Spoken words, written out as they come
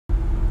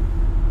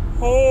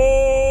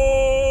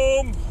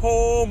Home,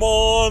 home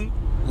on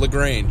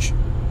LaGrange,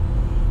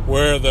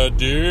 where the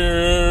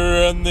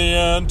deer and the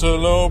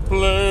antelope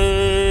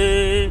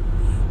play,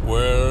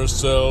 where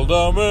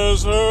seldom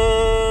is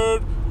heard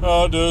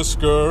a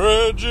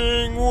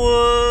discouraging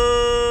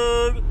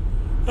word,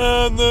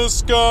 and the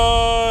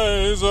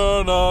skies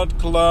are not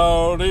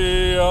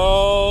cloudy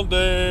all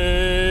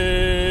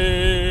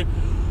day.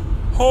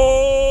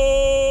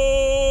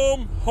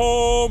 Home,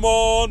 home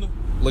on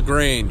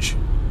LaGrange,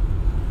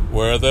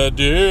 where the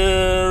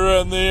deer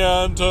and the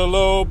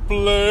antelope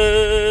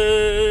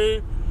play,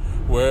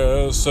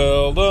 where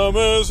seldom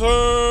is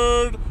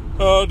heard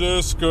a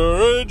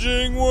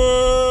discouraging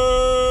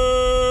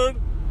word.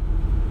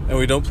 And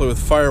we don't play with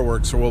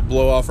fireworks or we'll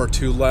blow off our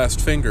 2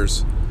 last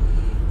fingers.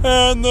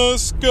 And the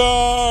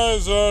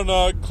skies are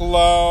not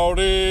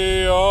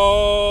cloudy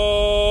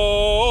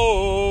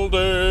all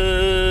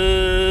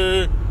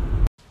day.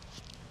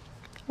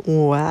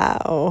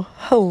 Wow.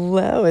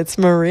 Hello, it's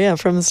Maria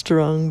from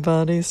Strong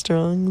Body,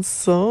 Strong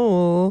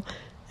Soul.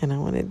 And I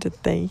wanted to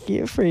thank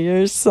you for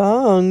your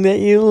song that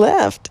you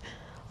left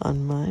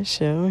on my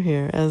show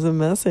here as a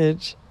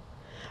message.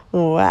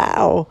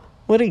 Wow.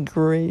 What a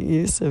great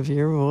use of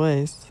your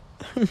voice.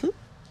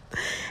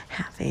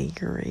 Have a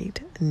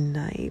great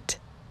night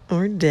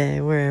or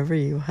day wherever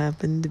you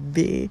happen to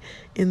be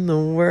in the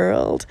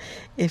world.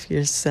 If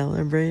you're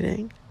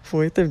celebrating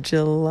 4th of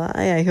July,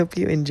 I hope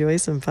you enjoy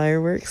some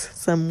fireworks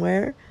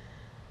somewhere.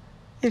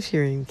 If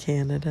you're in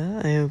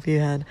Canada, I hope you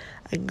had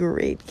a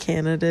great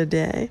Canada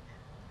Day.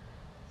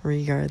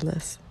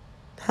 Regardless.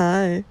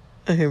 Hi,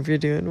 I hope you're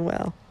doing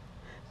well.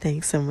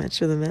 Thanks so much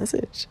for the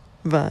message.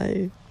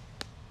 Bye.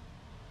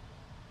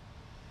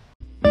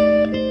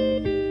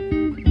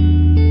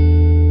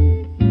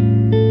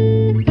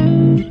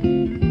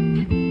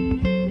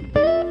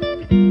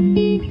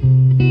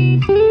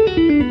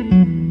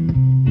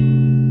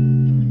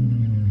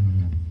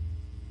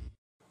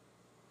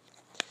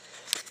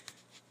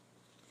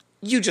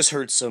 You just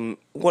heard some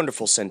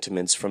wonderful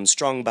sentiments from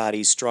Strong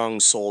Body,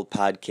 Strong Soul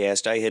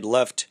podcast. I had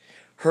left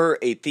her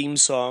a theme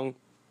song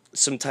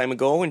some time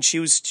ago, and she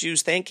was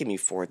thanking me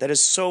for it. That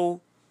is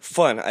so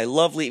fun. I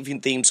love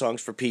leaving theme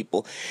songs for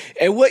people.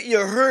 And what you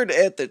heard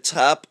at the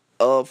top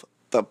of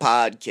the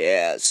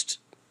podcast.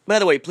 By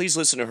the way, please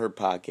listen to her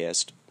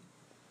podcast.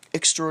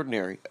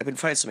 Extraordinary. I've been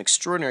finding some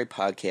extraordinary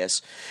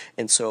podcasts,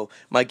 and so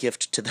my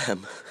gift to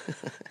them,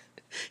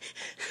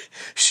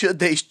 should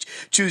they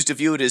choose to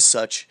view it as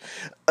such,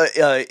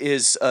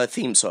 is a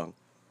theme song.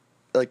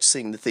 I like to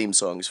sing the theme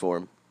songs for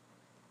them.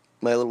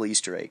 My little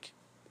Easter egg.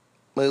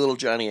 My little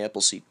Johnny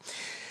Appleseed.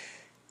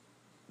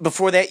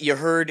 Before that, you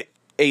heard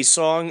a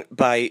song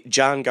by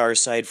John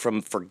Garside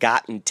from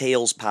Forgotten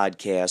Tales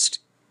podcast.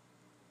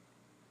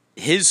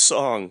 His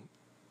song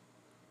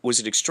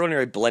was an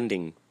extraordinary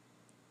blending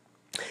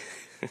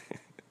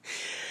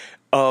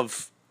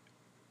of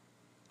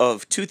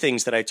 2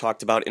 things that I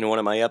talked about in one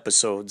of my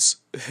episodes,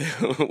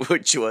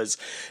 which was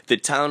the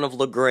town of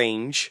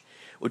LaGrange,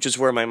 which is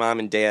where my mom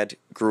and dad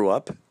grew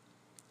up,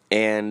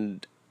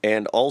 and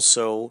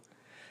also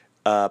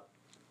a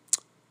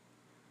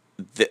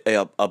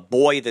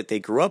boy that they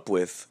grew up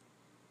with,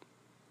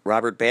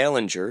 Robert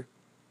Ballinger.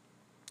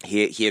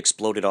 He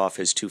exploded off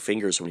his 2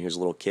 fingers when he was a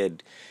little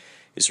kid,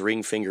 his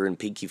ring finger and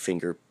pinky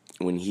finger,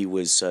 when he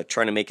was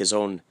trying to make his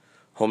own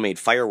homemade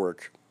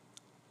firework.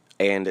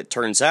 And it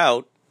turns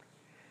out,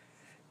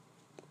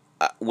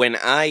 when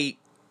I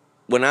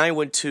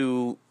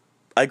grew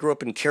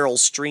up in Carroll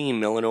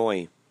Stream,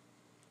 Illinois.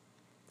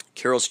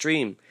 Carroll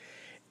Stream.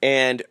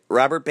 And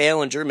Robert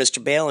Ballinger,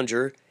 Mr.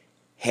 Ballinger,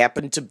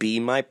 happened to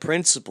be my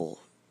principal.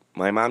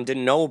 My mom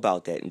didn't know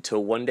about that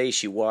until one day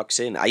she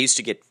walks in. I used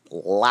to get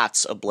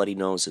lots of bloody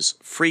noses,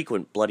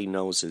 frequent bloody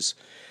noses.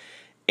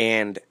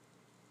 And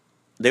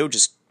they would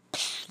just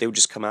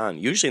come on,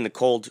 usually in the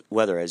cold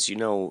weather. As you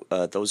know,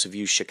 those of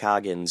you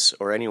Chicagoans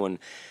or anyone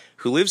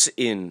who lives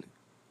in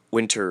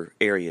winter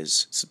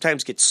areas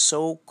sometimes gets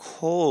so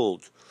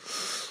cold.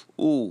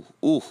 Ooh.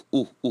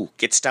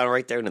 Gets down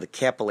right there into the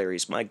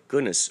capillaries. My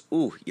goodness.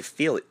 Ooh, you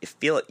feel it.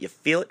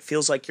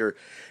 Feels like you're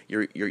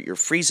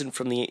freezing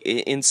from the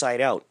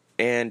inside out.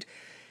 And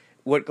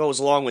what goes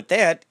along with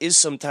that is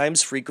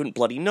sometimes frequent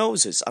bloody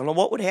noses. I don't know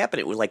what would happen.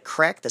 It would like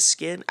crack the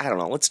skin. I don't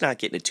know. Let's not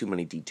get into too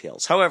many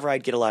details. However,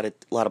 I'd get a lot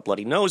of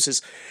bloody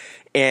noses,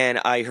 and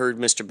I heard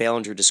Mr.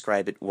 Ballinger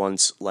describe it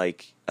once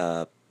like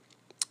the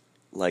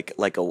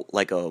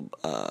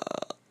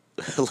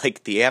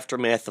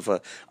aftermath of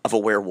a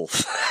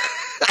werewolf.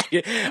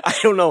 I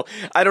don't know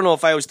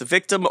if I was the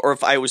victim or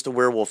if I was the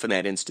werewolf in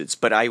that instance.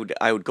 But I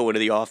would go into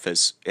the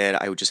office and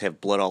I would just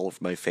have blood all over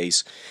my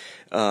face.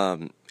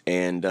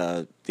 And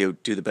they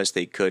would do the best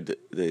they could.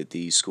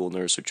 The school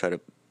nurse would try to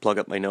plug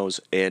up my nose.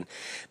 And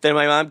then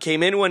my mom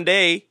came in one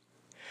day,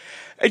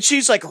 and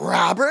she's like,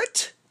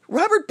 Robert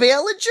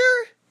Ballinger?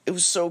 It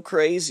was so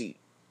crazy.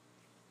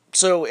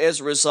 So as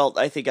a result,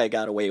 I think I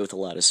got away with a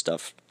lot of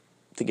stuff.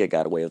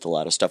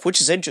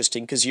 Which is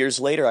interesting, because years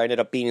later I ended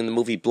up being in the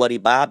movie Bloody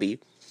Bobby.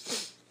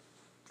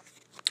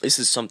 This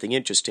is something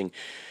interesting.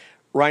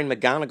 Ryan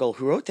McGonigal,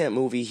 who wrote that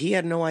movie, he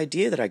had no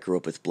idea that I grew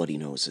up with bloody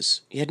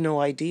noses. He had no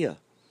idea.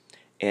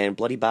 And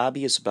Bloody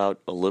Bobby is about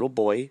a little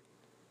boy.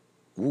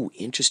 Ooh,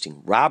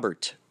 interesting.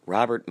 Robert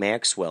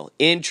Maxwell.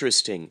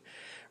 Interesting.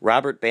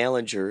 Robert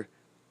Ballinger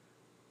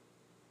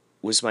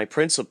was my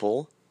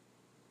principal.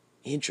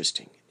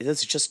 Interesting.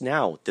 It's just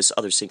now this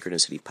other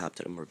synchronicity popped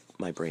into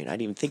my brain. I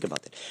didn't even think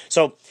about that.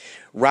 So,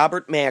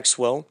 Robert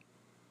Maxwell,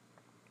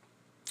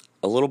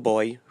 a little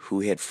boy who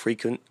had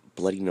frequent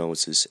bloody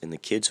noses, and the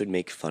kids would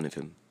make fun of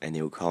him, and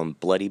they would call him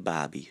Bloody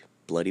Bobby.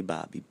 Bloody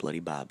Bobby,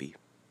 Bloody Bobby.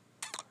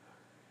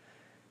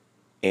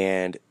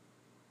 And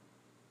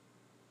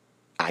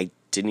I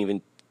didn't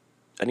even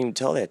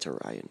tell that to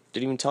Ryan.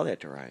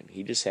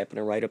 He just happened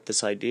to write up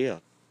this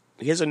idea.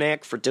 He has a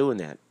knack for doing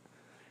that.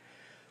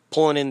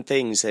 Pulling in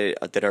things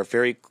that are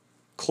very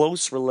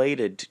close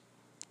related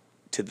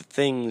to the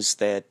things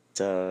that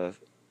are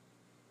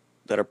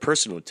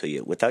personal to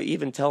you without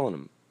even telling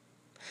him.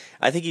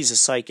 I think he's a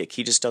psychic.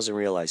 He just doesn't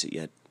realize it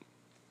yet.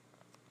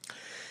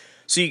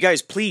 So you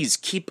guys, please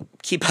keep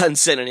on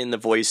sending in the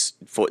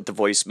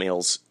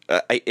voicemails.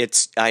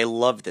 I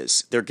love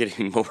this. They're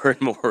getting more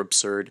and more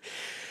absurd.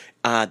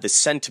 The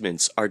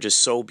sentiments are just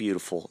so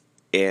beautiful,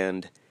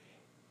 and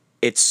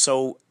it's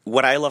so.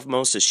 What I love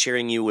most is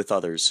sharing you with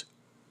others.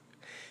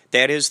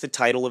 That is the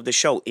title of the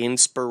show,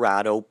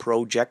 Inspirato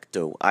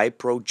Projecto. I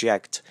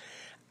project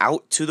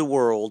out to the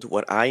world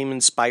what I am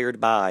inspired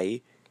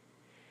by,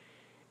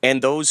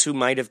 and those who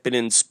might have been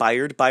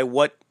inspired by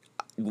what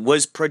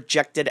was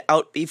projected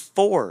out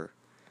before.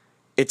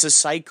 It's a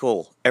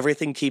cycle.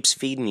 Everything keeps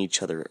feeding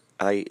each other.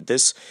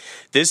 The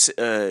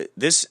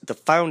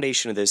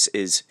foundation of this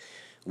is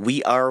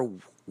we are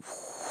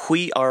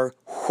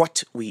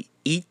what we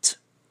eat.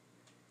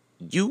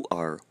 You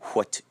are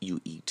what you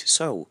eat.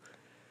 So,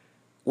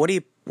 what are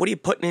you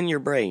putting in your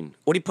brain?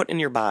 What are you putting in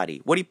your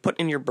body? What are you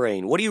putting in your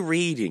brain? What are you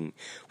reading?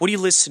 What are you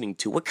listening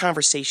to? What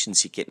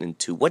conversations are you getting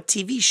into? What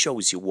TV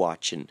shows you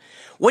watching?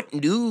 What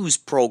news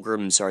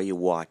programs are you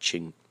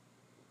watching?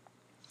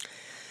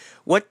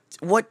 What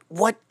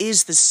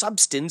is the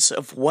substance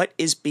of what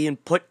is being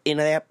put in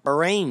that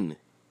brain?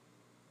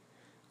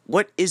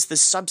 What is the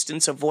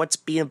substance of what's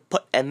being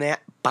put in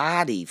that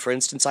body? For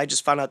instance, I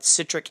just found out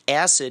citric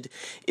acid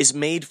is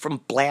made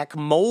from black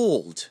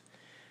mold.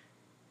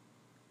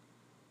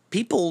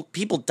 People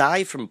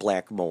die from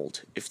black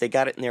mold if they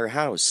got it in their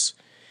house.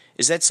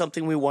 Is that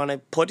something we want to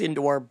put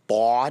into our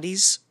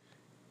bodies?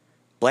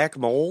 Black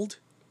mold?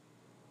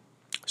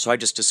 So I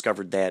just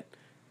discovered that.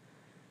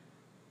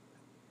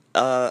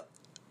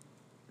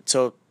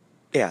 So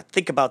yeah,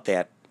 think about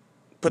that.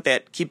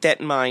 Keep that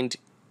in mind.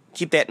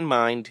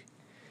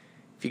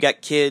 If you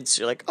got kids,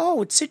 you're like,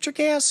 oh, it's citric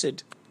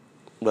acid.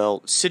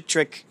 Well,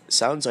 citric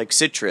sounds like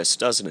citrus,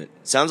 doesn't it?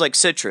 Sounds like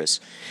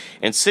citrus.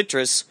 And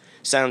citrus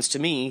sounds to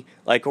me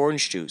like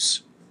orange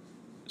juice.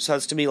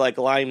 Sounds to me like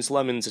limes,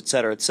 lemons,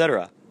 etc.,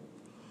 etc.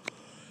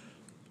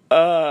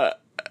 Well,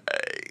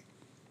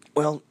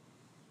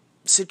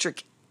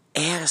 citric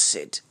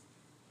acid.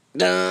 You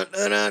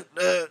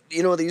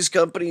know, these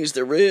companies,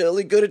 they're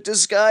really good at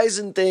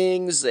disguising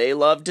things. They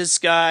love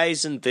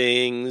disguising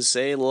things.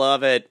 They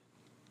love it.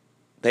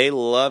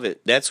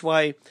 That's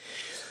why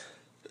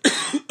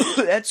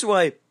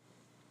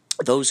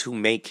those who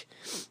make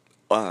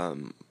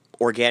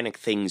organic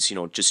things, you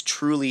know, just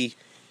truly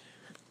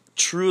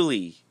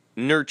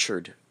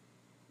nurtured,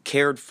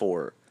 cared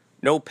for,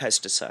 no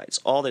pesticides,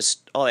 all that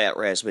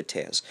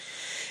razzmatazz.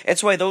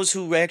 That's why those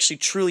who actually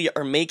truly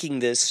are making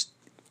this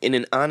in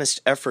an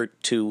honest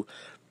effort to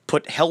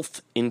put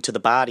health into the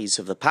bodies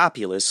of the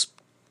populace,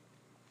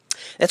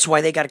 that's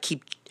why they got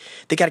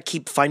to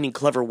keep finding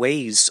clever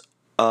ways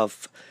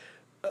of,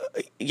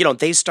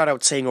 they start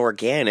out saying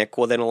organic.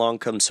 Well, then along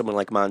comes someone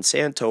like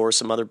Monsanto or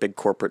some other big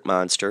corporate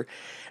monster,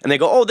 and they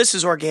go, oh, this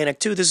is organic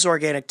too, this is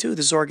organic too,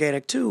 this is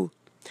organic too.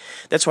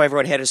 That's why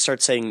everyone had to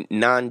start saying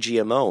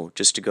non-GMO,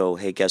 just to go,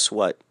 hey, guess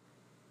what?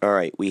 All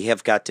right, we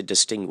have got to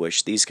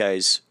distinguish these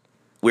guys.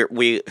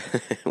 We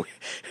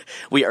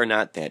are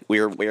not that. We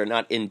are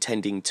not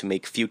intending to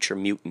make future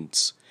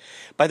mutants.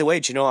 By the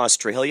way, do you know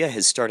Australia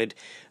has started,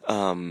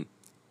 or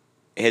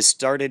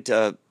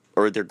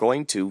they're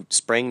going to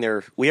spraying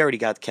their. We already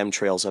got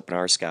chemtrails up in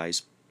our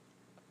skies.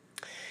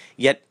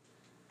 Yet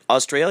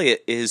Australia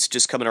is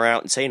just coming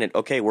around and saying it.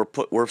 Okay,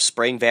 we're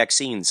spraying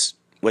vaccines,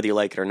 whether you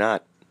like it or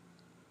not.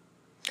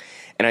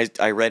 And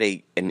I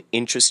read an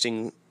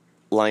interesting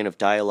line of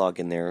dialogue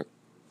in there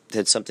that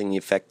had something to the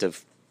effect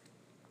of.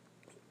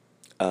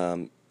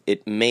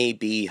 It may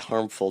be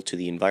harmful to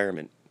the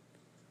environment.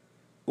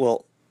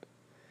 Well,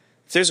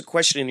 if there's a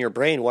question in your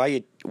brain,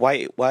 why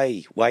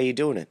are you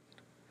doing it?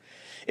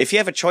 If you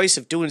have a choice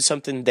of doing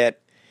something that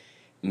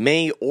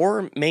may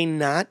or may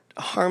not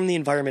harm the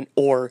environment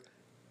or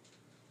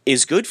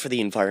is good for the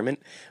environment,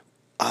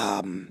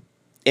 and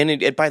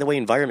by the way,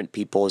 environment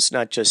people, it's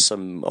not just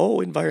some,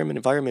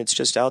 environment's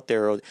just out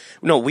there.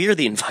 No, we're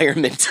the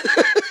environment.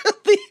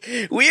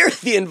 We're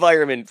the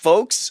environment,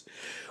 folks.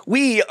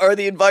 We are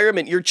the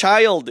environment. Your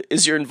child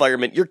is your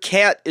environment. Your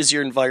cat is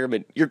your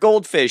environment. Your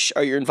goldfish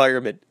are your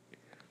environment.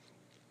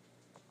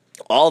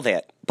 All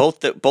that. Both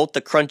the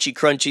crunchy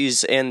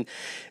crunchies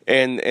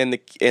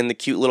and the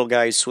cute little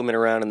guys swimming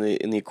around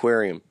in the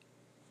aquarium.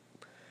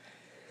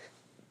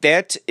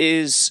 That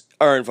is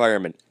our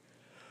environment.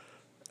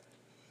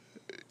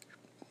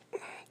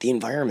 The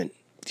environment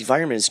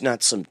is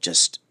not some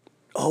just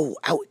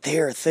out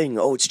there thing.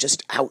 It's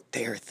just out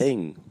there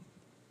thing.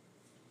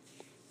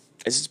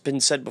 As it's been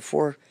said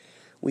before,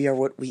 we are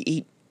what we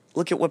eat.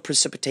 Look at what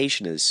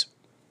precipitation is.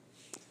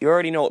 You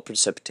already know what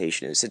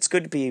precipitation is. It's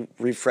good to be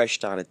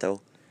refreshed on it,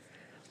 though.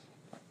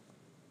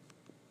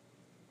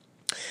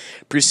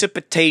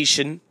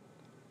 Precipitation,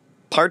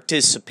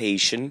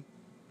 participation,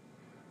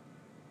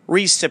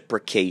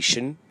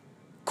 reciprocation,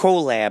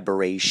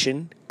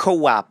 collaboration,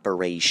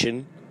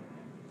 cooperation.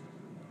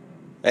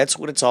 That's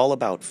what it's all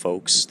about,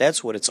 folks.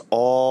 That's what it's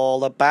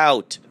all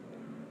about.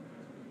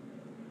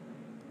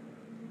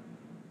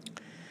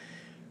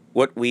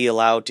 What we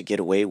allow to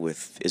get away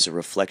with is a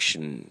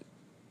reflection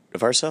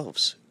of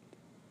ourselves.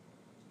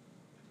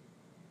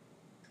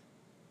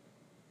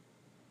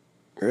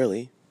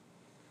 Really.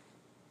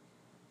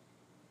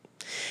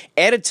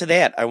 Added to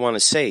that, I want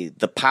to say,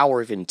 the power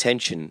of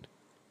intention.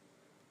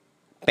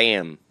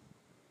 Bam.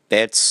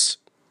 That's,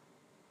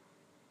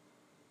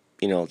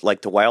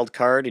 like the wild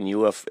card in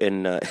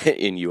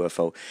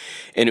UFO.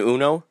 In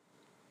Uno.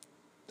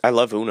 I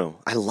love Uno.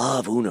 I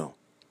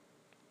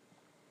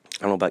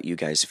don't know about you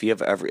guys.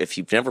 If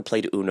you've never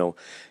played Uno,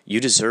 you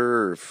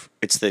deserve.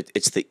 It's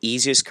the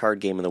easiest card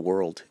game in the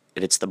world,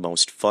 and it's the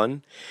most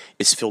fun.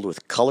 It's filled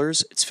with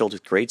colors. It's filled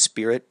with great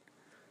spirit.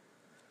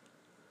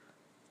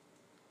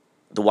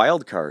 The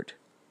wild card.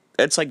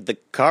 That's like the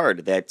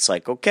card that's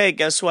like, okay,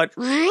 guess what?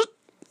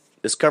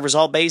 This covers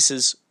all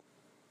bases.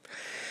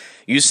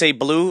 You say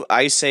blue,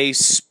 I say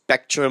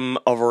spectrum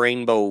of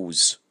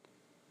rainbows.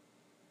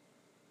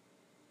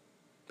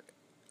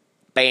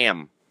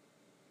 Bam.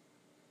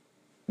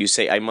 You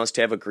say I must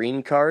have a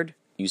green card.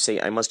 You say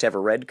I must have a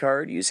red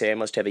card. You say I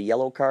must have a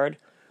yellow card.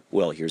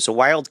 Well, here's a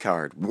wild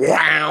card.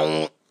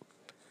 Wow.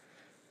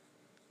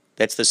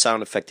 That's the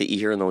sound effect that you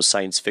hear in those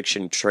science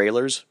fiction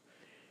trailers.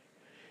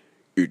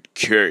 It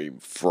came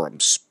from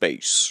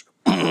space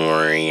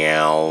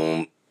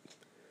to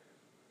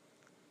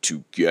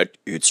get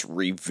its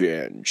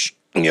revenge.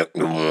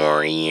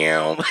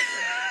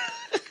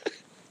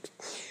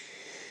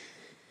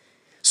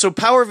 So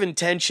power of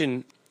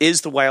intention is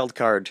the wild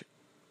card.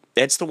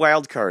 That's the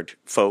wild card,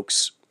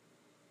 folks.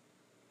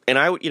 And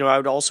I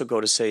would also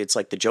go to say it's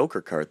like the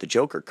Joker card. The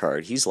Joker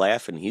card, he's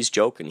laughing, he's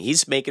joking,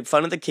 he's making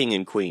fun of the king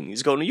and queen.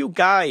 He's going, you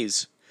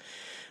guys.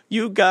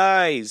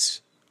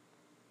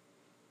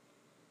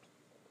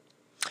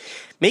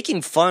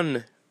 Making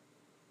fun,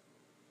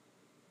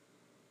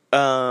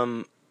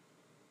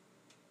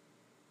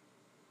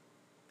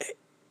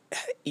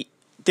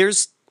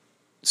 there's,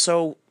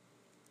 so,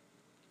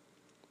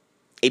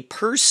 a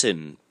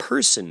person,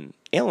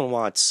 Alan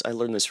Watts, I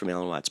learned this from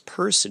Alan Watts,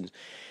 person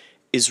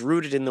is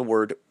rooted in the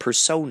word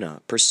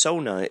persona.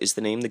 Persona is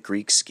the name the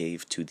Greeks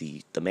gave to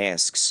the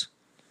masks.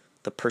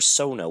 The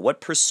persona. What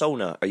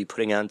persona are you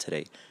putting on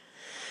today?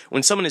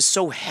 When someone is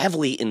so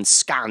heavily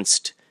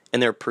ensconced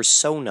in their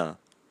persona,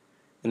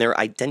 in their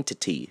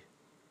identity.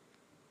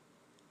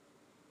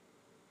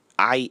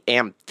 I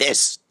am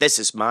this. This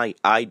is my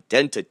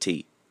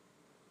identity.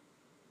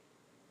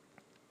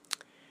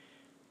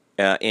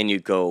 And you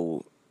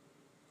go,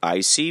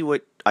 I see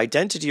what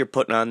identity you're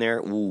putting on there.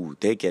 Ooh,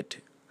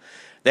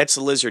 that's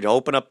the lizard.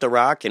 Open up the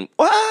rock and,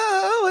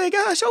 oh my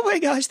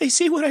gosh, they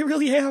see what I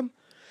really am.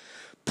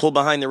 Pull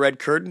behind the red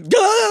curtain.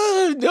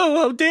 No,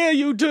 how dare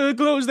you to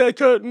close that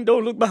curtain.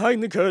 Don't look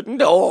behind the curtain.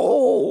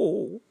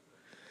 No.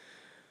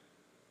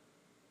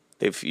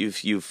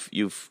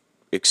 You've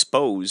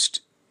exposed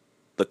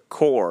the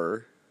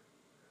core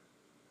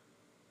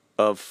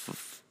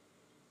of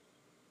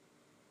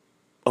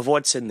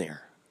what's in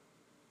there.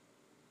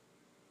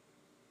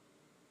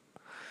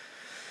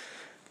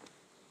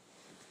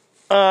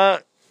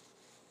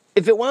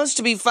 If it wants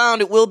to be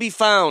found, it will be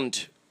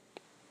found.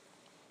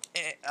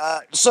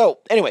 So,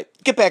 anyway,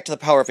 get back to the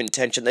power of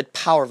intention. That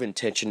power of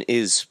intention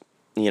is,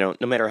 no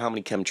matter how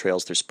many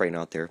chemtrails they're spraying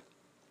out there.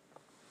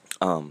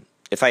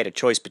 If I had a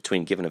choice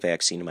between giving a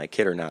vaccine to my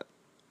kid or not,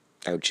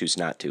 I would choose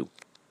not to.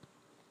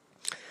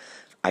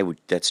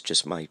 That's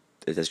just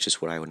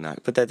what I would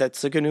not. But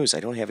that's the good news. I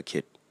don't have a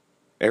kid.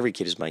 Every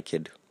kid is my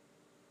kid.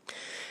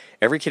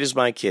 Every kid is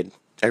my kid.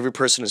 Every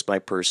person is my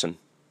person.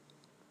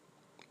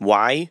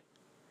 Why?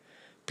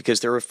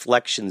 Because they're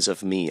reflections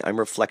of me. I'm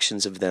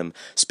reflections of them.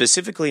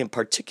 Specifically and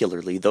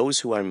particularly those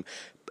who I'm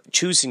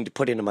choosing to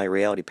put into my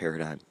reality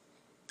paradigm.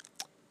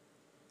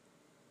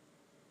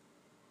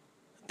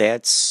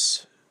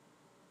 That's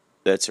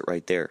it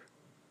right there.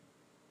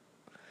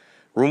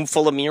 Room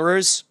full of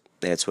mirrors?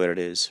 That's what it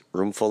is.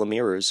 Room full of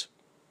mirrors.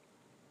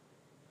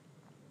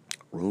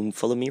 Room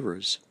full of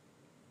mirrors.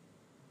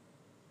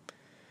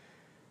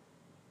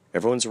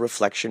 Everyone's a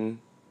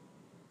reflection.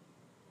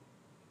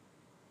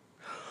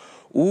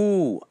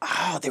 Ooh,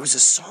 there was a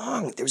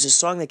song. There was a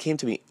song that came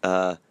to me.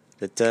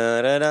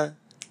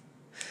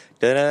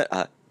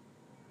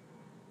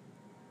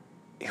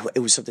 It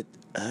was something.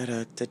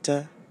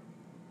 Da.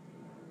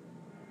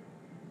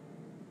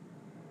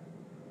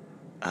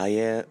 I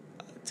am.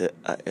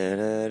 I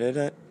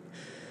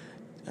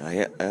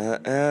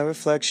am a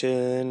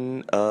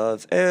reflection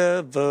of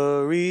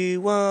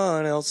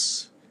everyone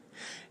else,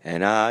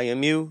 and I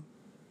am you,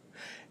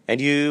 and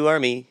you are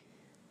me,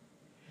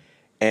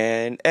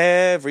 and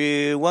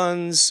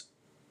everyone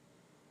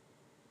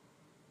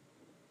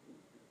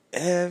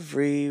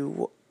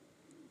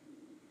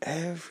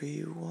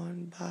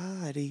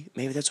body.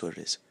 Maybe that's what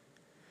it is.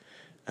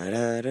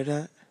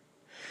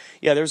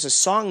 Yeah, there's a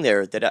song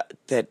there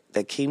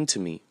that came to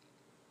me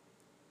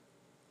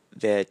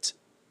that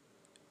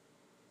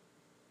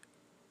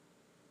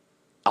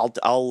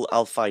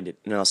I'll find it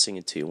and I'll sing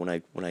it to you when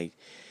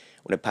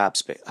it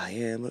pops back. I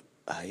am a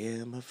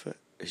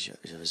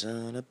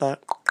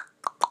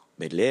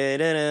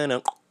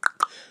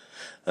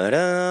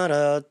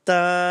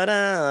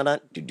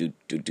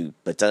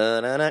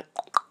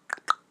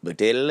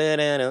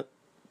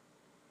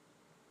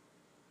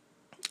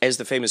as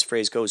the famous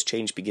phrase goes,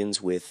 change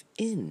begins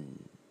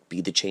within.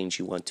 Be the change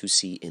you want to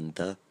see in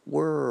the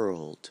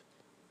world.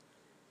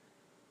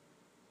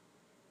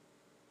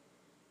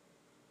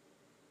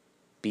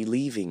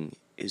 Believing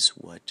is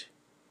what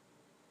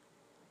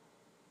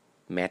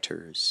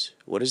matters.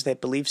 What is that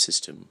belief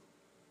system?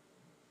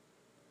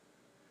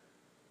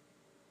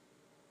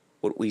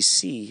 What we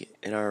see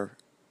in our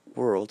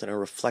world, in our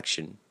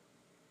reflection.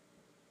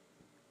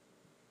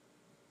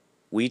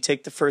 We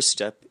take the first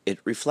step, it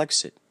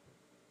reflects it.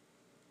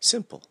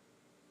 Simple.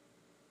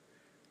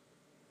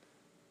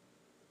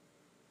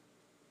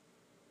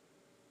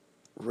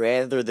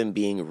 Rather than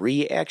being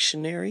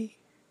reactionary,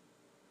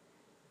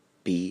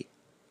 be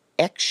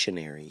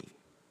actionary.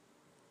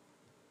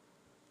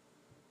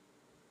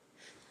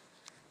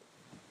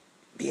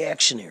 Be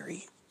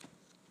actionary.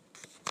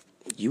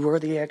 You are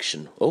the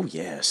action. Oh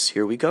yes,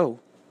 here we go.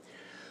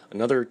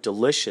 Another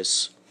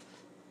delicious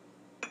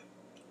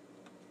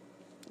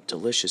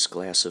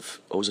glass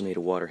of ozonated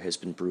water has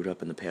been brewed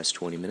up in the past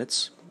 20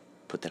 minutes.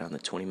 Put that on the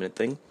 20-minute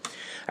thing.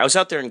 I was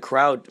out there in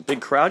big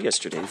crowd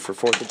yesterday for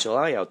 4th of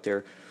July out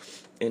there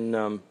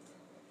in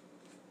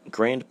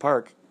Grand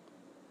Park.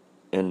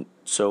 And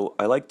so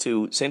I like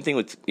to, same thing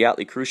with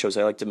Yachtly Cruise Shows,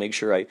 I like to make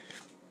sure I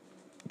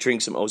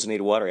drink some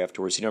ozonated water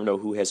afterwards. You never know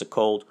who has a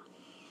cold.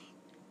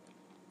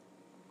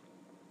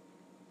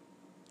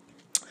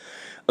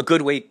 A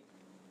good way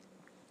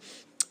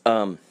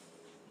to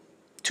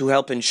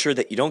help ensure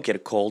that you don't get a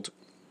cold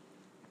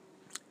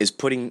is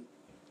putting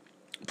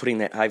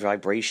that high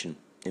vibration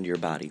into your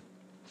body.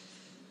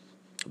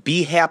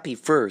 Be happy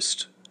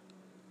first.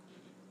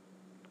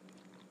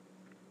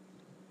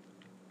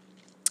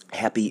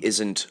 Happy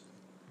isn't,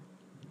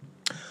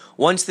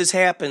 once this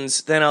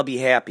happens, then I'll be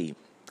happy.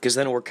 Because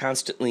then we're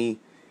constantly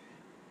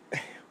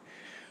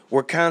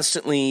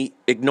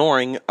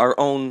ignoring our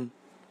own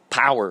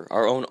power,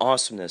 our own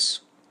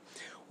awesomeness.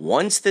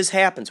 Once this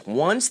happens,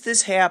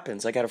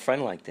 I got a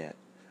friend like that.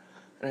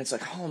 And it's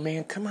like, oh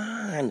man, come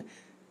on.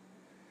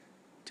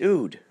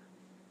 Dude.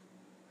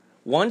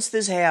 Once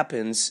this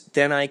happens,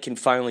 then I can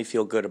finally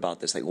feel good about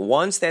this. Like,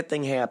 once that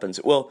thing happens,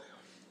 well,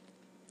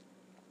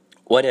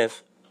 what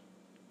if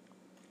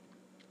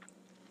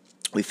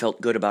we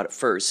felt good about it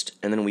first,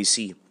 and then we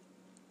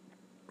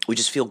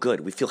just feel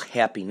good. We feel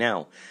happy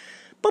now.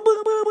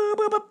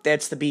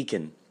 That's the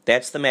beacon.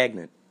 That's the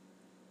magnet.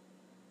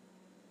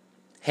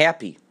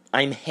 Happy.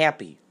 I'm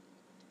happy.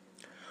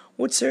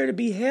 What's there to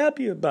be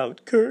happy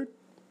about, Kurt?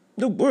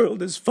 The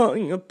world is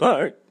falling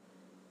apart.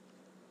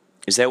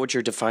 Is that what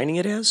you're defining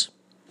it as?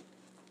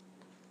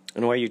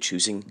 And why are you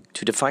choosing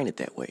to define it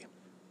that way?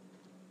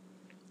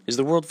 Is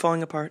the world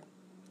falling apart?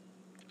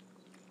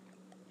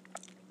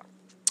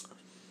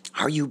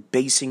 Are you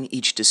basing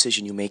each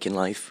decision you make in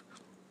life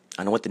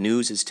on what the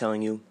news is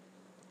telling you?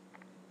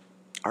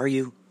 Are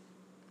you?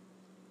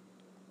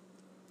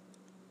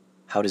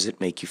 How does it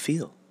make you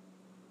feel?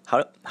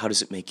 How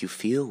does it make you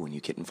feel when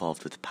you get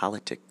involved with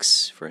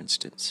politics, for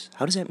instance?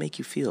 How does that make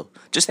you feel?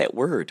 Just that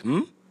word,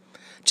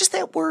 Just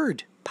that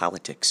word,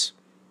 politics.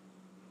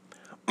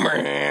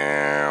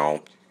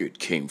 It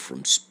came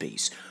from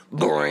space.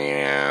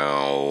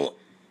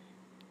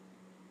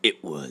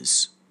 It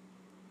was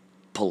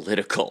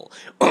political.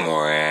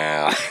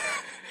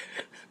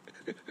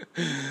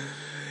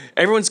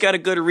 Everyone's got a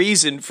good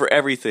reason for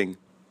everything.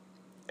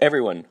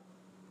 Everyone.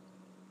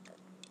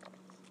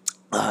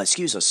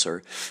 Excuse us,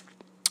 sir.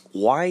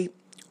 Why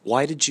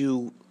did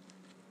you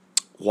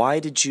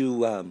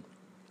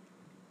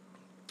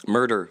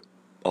murder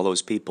all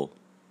those people?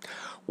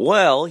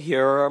 Well,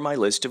 here are my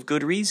list of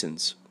good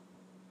reasons.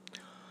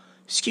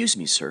 Excuse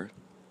me, sir.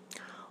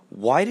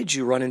 Why did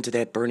you run into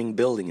that burning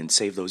building and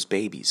save those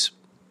babies?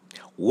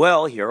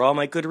 Well, here are all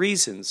my good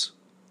reasons.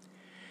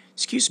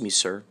 Excuse me,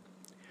 sir.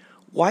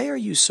 Why are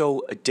you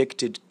so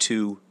addicted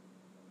to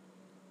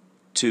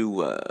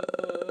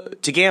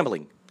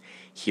gambling?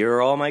 Here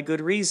are all my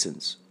good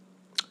reasons.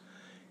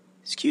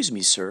 Excuse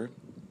me, sir.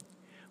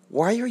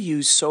 Why are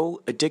you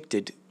so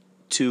addicted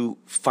to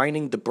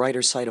finding the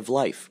brighter side of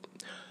life?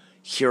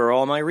 Here are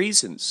all my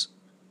reasons.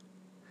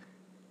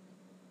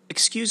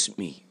 Excuse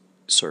me,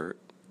 sir.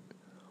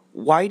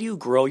 Why do you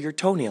grow your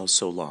toenails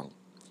so long?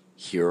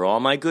 Here are all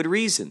my good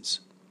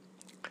reasons.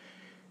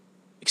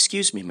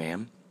 Excuse me,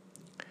 ma'am.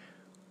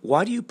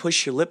 Why do you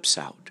push your lips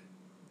out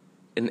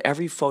in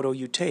every photo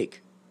you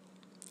take?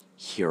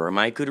 Here are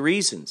my good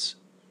reasons.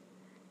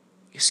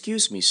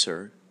 Excuse me,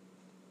 sir.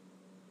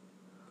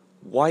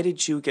 Why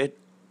did you get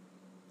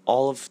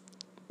all of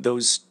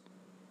those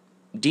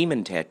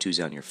demon tattoos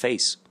on your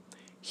face?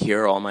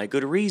 Here are all my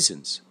good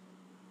reasons.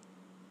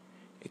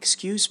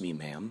 Excuse me,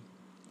 ma'am.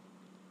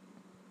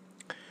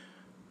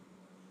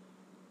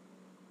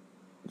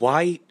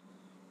 Why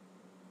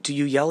do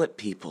you yell at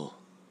people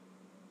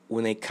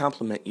when they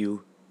compliment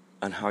you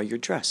on how you're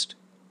dressed?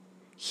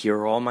 Here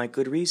are all my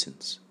good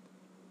reasons.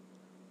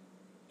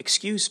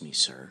 Excuse me,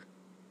 sir.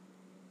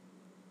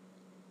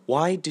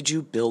 Why did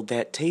you build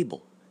that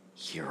table?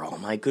 Here are all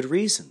my good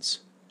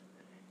reasons.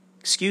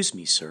 Excuse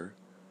me, sir.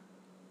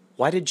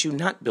 Why did you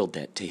not build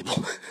that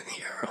table?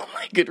 Here are all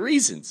my good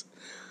reasons.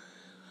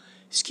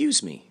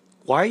 Excuse me.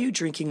 Why are you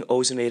drinking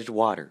ozonated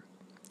water?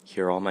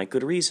 Here are all my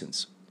good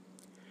reasons.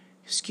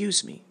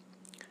 Excuse me.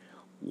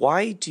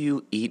 Why do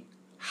you eat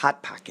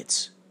Hot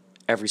Pockets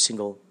every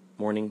single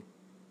morning,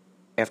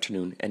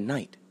 afternoon, and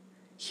night?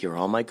 Here are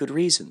all my good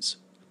reasons.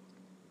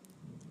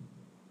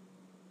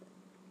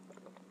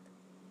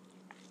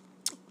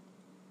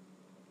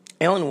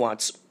 Alan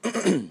Watts,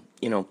 it's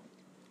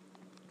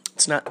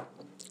not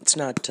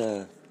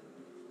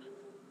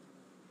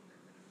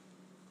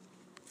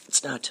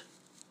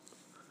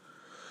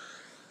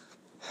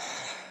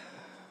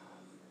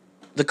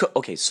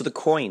okay, so the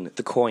coin.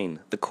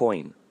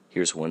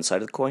 Here's one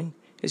side of the coin,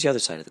 here's the other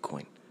side of the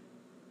coin.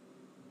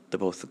 They're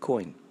both the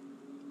coin.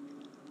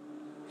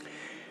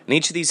 In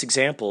each of these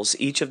examples,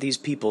 each of these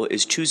people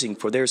is choosing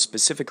for their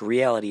specific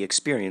reality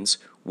experience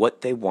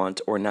what they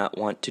want or not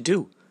want to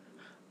do.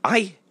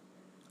 I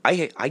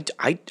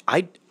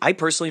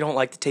personally don't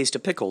like the taste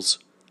of pickles.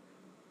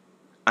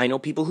 I know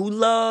people who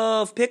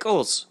love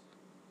pickles.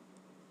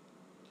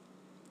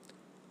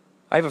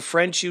 I have a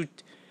friend,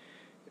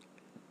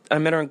 I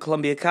met her in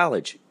Columbia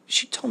College.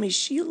 She told me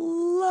she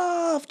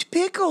loved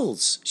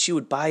pickles. She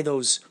would buy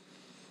those.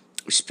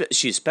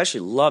 She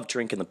especially loved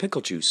drinking the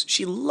pickle juice.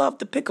 She loved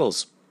the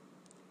pickles.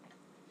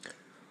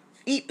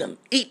 Eat them.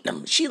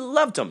 She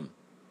loved them.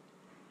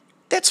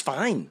 That's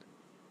fine.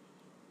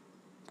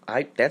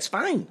 That's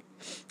fine.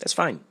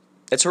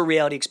 That's her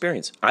reality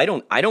experience. I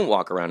don't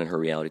walk around in her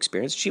reality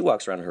experience. She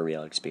walks around in her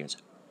reality experience.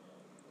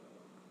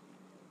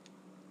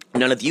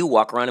 None of you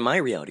walk around in my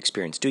reality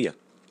experience, do you?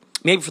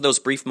 Maybe for those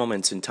brief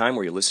moments in time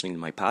where you're listening to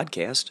my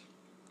podcast.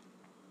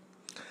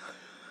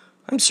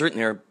 I'm certain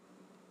there are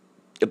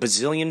a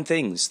bazillion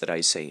things that I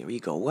say where you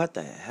go, what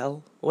the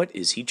hell? What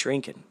is he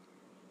drinking?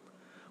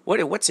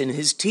 What's in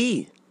his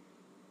tea?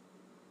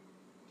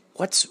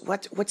 What's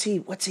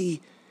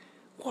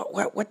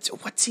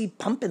he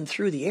pumping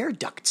through the air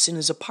ducts in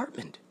his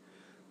apartment?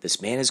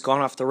 This man has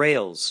gone off the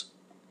rails.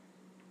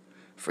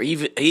 For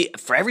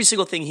every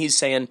single thing he's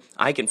saying,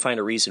 I can find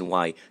a reason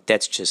why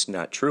that's just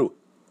not true.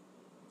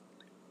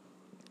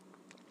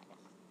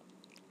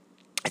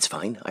 It's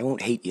fine. I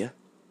won't hate you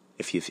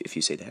if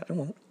you say that. I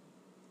won't.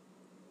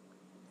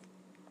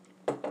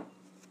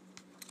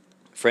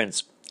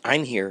 Friends,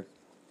 I'm here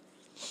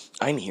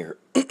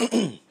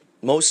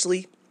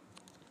mostly,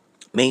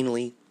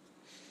 mainly,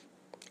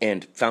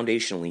 and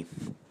foundationally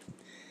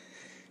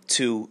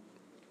to...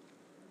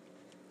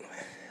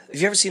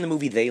 Have you ever seen the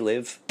movie They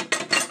Live?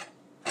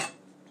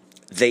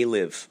 They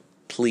Live.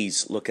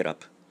 Please look it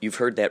up. You've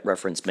heard that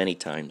reference many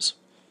times.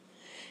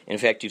 In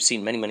fact, you've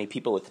seen many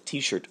people with the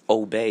t-shirt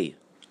Obey.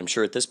 I'm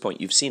sure at this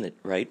point you've seen it,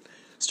 right?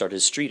 Started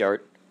as street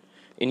art.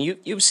 And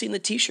you've seen the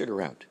t-shirt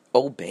around.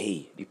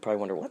 Obey. You probably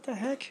wonder, what the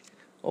heck?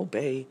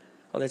 Obey.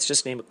 Oh, that's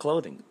just a name of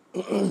clothing.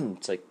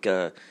 It's like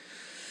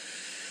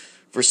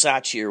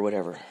Versace or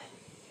whatever.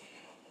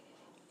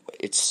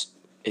 It's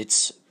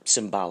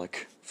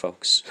symbolic,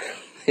 folks.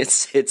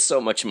 It's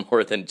so much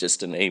more than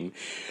just a name.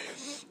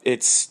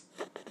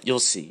 You'll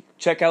see.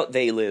 Check out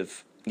They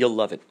Live. You'll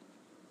love it.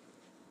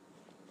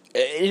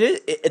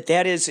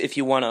 That is, if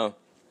you want to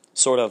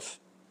sort of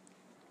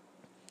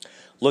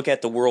look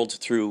at the world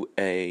through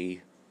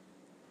a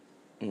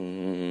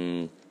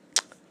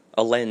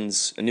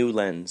lens, a new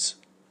lens.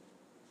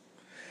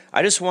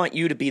 I just want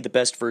you to be the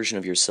best version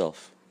of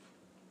yourself.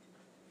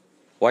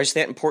 Why is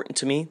that important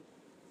to me?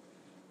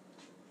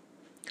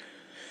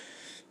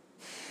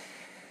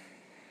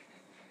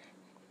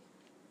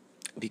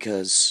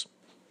 Because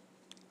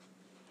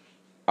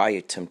I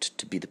attempt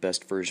to be the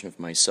best version of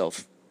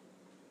myself,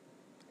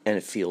 and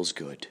it feels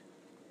good.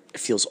 It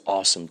feels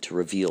awesome to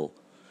reveal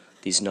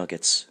these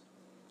nuggets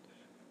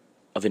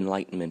of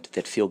enlightenment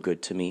that feel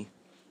good to me,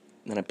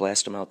 and then I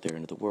blast them out there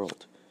into the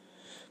world.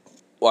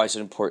 Why is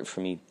it important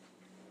for me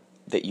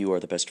that you are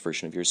the best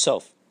version of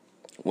yourself?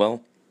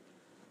 Well,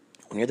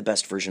 when you're the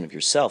best version of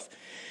yourself,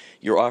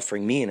 you're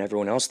offering me and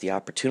everyone else the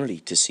opportunity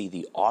to see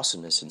the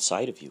awesomeness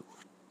inside of you.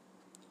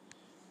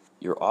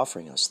 You're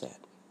offering us that.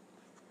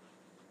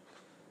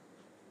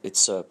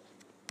 It's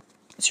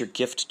your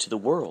gift to the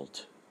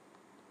world.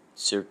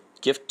 It's your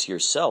gift to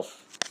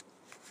yourself.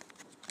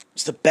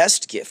 It's the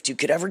best gift you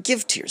could ever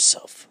give to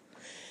yourself.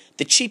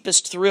 The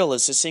cheapest thrill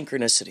is a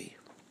synchronicity,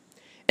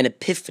 an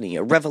epiphany,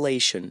 a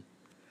revelation,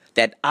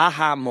 that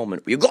aha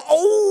moment where you go,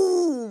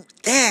 oh,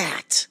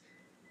 that.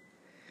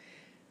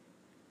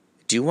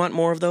 Do you want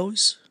more of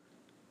those?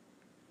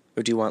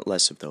 Or do you want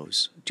less of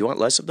those? Do you want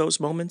less of those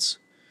moments?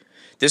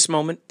 This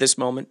moment, this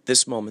moment,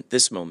 this moment,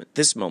 this moment,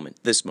 this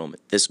moment, this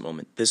moment, this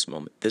moment, this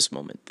moment, this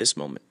moment, this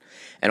moment,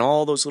 and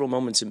all those little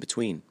moments in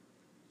between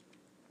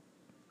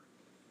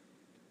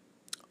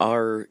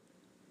are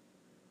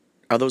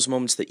those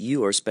moments that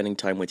you are spending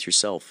time with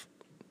yourself.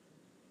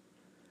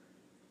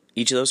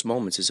 Each of those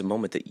moments is a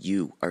moment that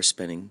you are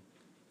spending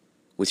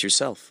with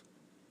yourself.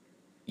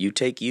 You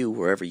take you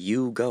wherever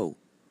you go.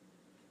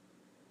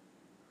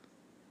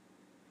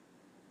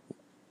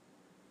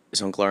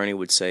 As Uncle Arnie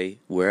would say,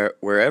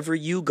 wherever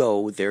you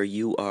go, there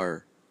you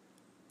are.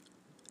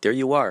 There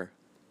you are.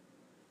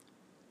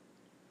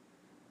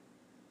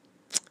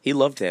 He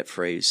loved that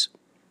phrase.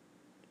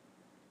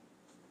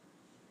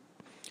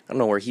 I don't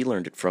know where he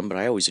learned it from, but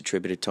I always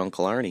attribute it to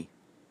Uncle Arnie.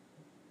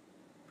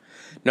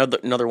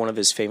 Another one of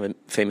his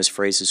famous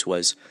phrases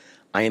was,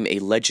 I am a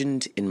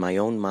legend in my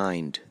own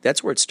mind.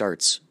 That's where it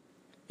starts,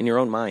 in your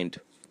own mind.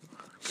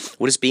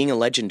 What does being a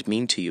legend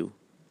mean to you?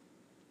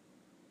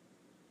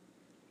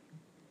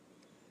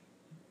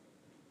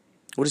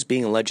 What does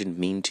being a legend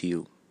mean to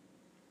you?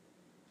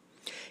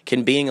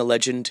 Can being a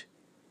legend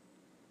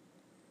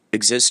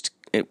exist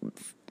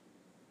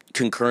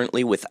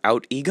concurrently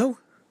without ego?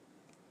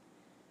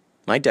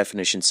 My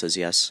definition says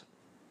yes.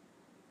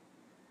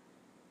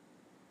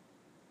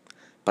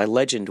 By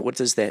legend, what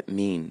does that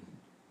mean?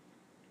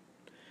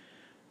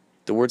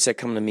 The words that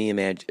come to me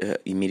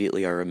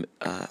immediately are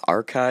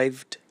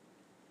archived,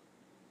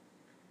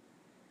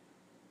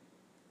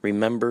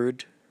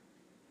 remembered,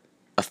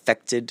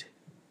 affected,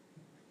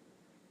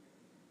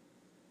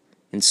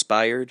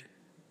 inspired,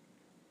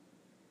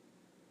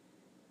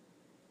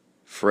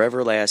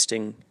 forever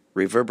lasting,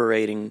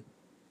 reverberating.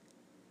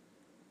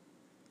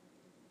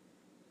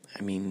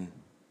 I mean,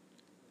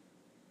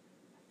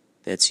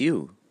 that's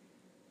you.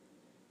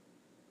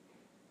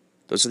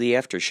 Those are the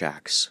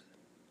aftershocks.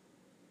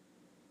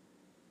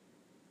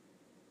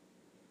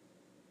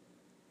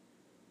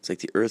 It's like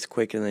the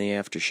earthquake and the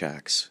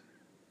aftershocks.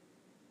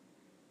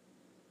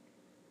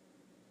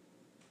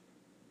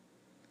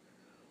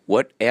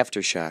 What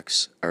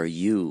aftershocks are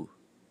you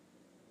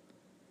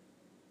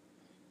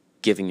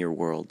giving your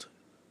world?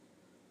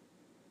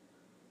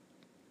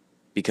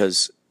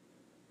 Because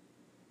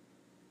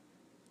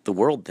the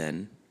world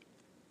then,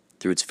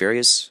 through its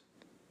various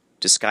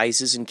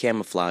disguises and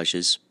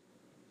camouflages,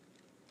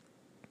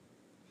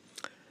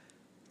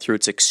 through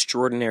its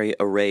extraordinary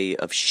array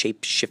of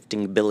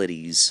shape-shifting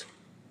abilities,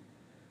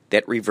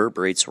 that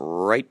reverberates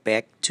right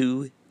back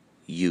to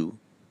you.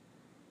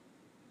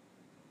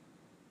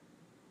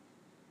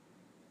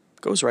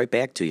 Goes right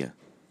back to you.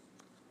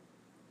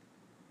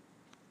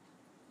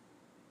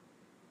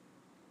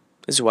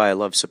 This is why I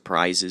love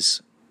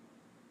surprises,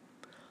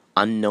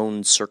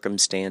 unknown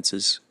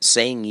circumstances,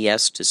 saying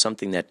yes to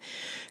something that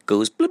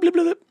goes blip, blip,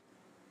 blip,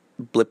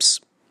 blips,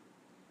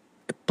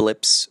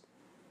 blips.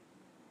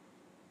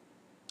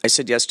 I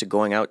said yes to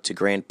going out to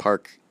Grand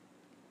Park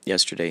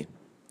yesterday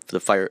for the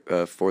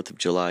 4th of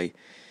July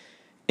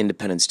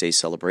Independence Day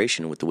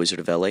celebration with the Wizard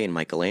of L.A. and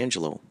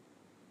Michelangelo.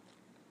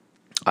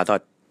 I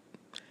thought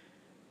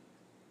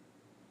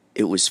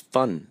it was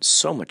fun,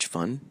 so much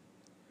fun.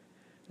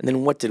 And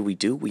then what did we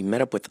do? We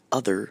met up with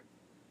other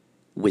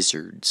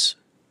wizards.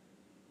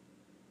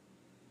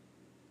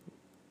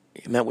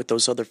 We met with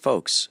those other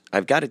folks.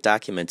 I've got it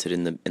documented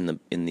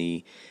in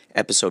the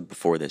episode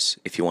before this,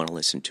 if you want to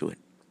listen to it.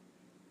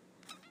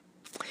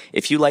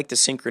 If you like the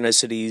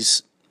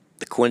synchronicities,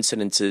 the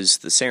coincidences,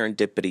 the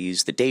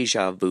serendipities, the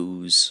deja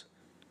vus,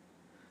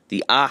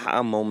 the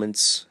aha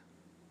moments,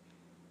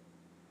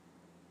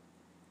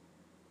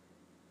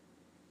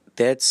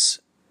 that's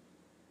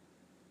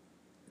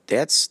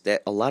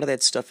that. A lot of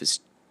that stuff is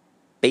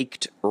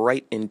baked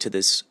right into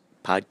this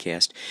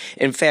podcast.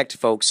 In fact,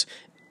 folks,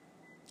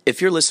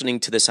 if you're listening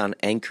to this on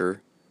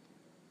Anchor,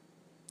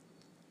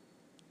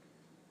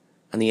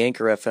 on the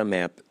Anchor FM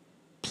app,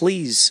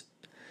 please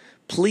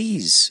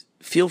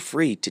feel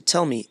free to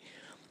tell me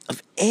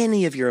of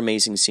any of your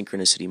amazing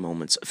synchronicity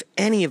moments, of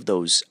any of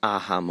those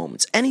aha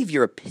moments, any of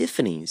your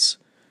epiphanies,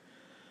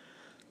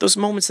 those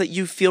moments that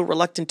you feel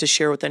reluctant to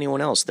share with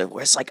anyone else, that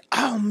where it's like,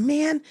 oh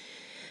man,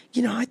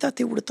 I thought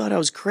they would have thought I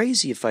was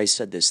crazy if I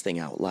said this thing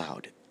out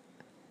loud.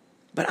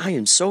 But I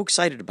am so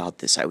excited about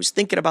this. I was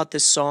thinking about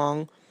this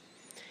song,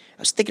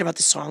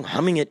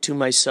 humming it to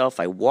myself.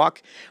 I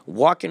walk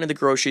into the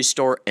grocery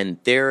store, and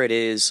there it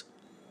is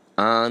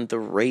on the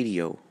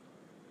radio.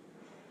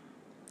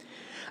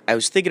 I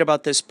was thinking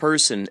about this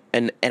person,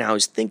 and I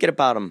was thinking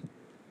about them,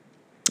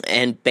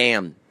 and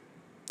bam,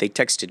 they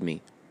texted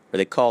me, or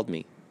they called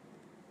me.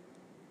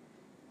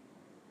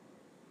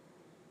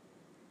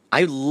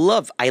 I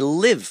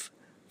live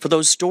for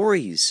those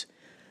stories.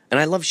 And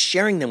I love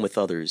sharing them with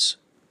others.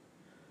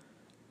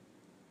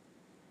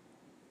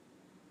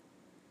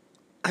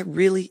 I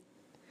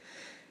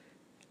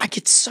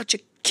get such a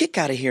kick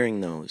out of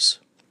hearing those.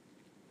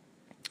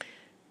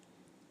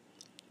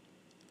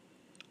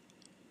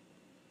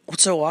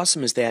 What's so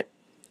awesome is that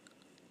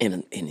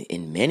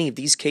in many of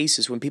these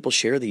cases, when people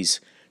share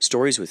these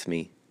stories with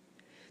me,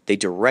 they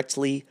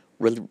directly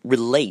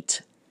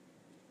relate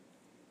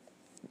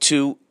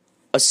to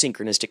a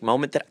synchronistic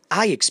moment that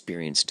I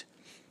experienced.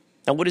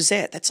 Now, what is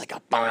that? That's like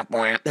a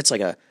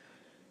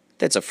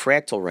that's a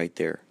fractal right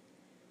there.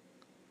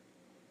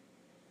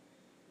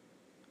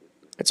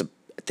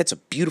 That's a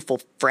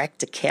beautiful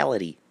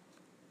fractality.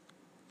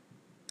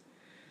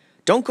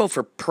 Don't go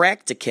for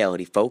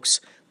practicality,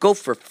 folks. Go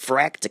for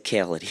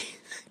fractality.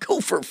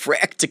 Go for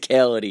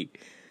fractality.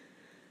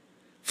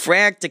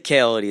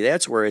 Fractality,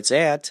 that's where it's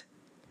at.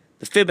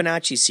 The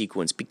Fibonacci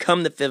sequence.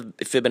 Become the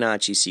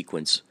Fibonacci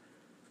sequence.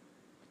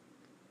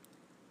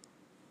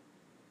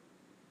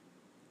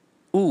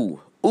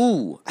 Ooh,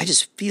 I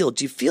just feel,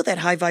 do you feel that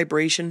high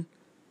vibration?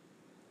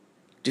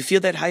 Do you feel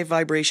that high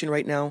vibration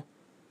right now?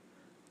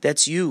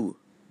 That's you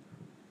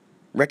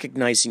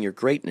recognizing your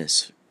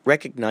greatness,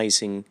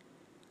 recognizing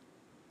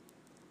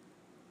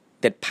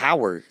that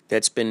power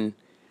that's been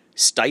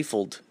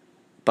stifled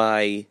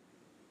by,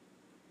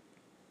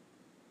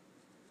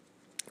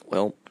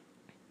 well,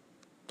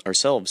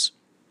 ourselves.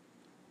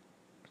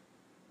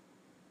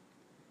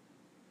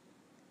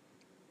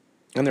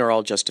 And there are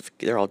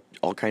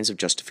all kinds of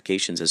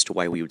justifications as to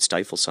why we would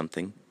stifle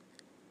something.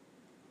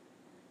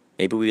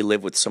 Maybe we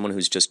live with someone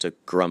who's just a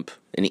grump,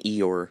 an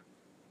Eeyore.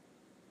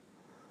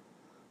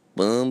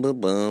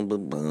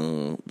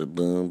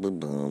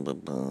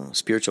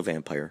 Spiritual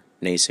vampire,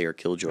 naysayer,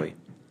 killjoy.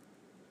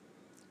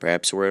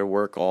 Perhaps we're at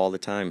work all the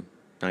time,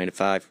 9 to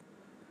 5,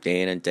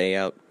 day in and day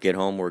out. Get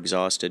home, we're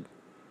exhausted.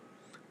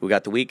 We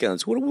got the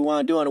weekends. What do we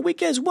want to do on the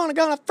weekends? We want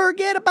to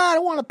forget about it.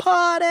 We want to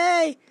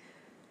party.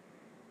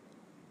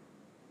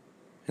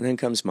 And then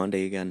comes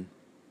Monday again.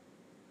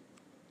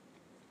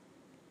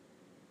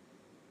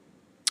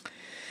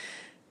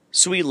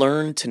 So we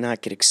learn to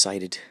not get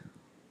excited.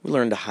 We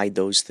learn to hide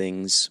those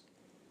things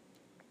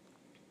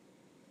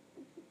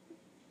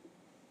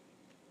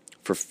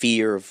for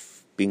fear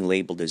of being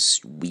labeled as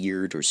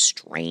weird or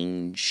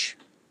strange,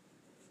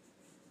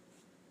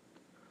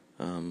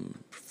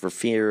 for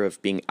fear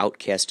of being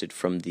outcasted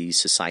from the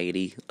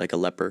society like a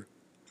leper.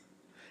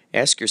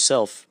 Ask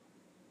yourself,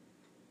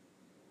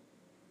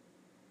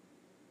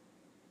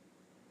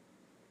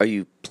 are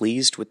you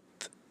pleased with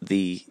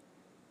the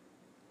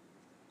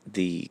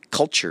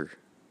culture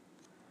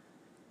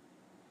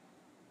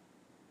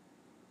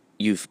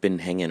you've been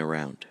hanging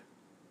around?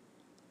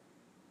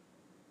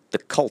 The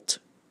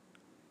culture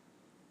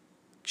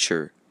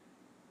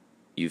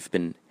you've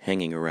been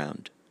hanging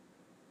around.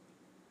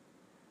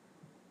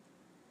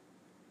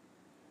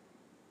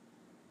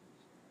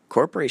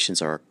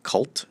 Corporations are a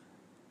cult,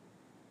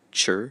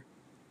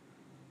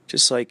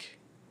 just like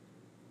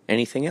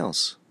anything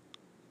else.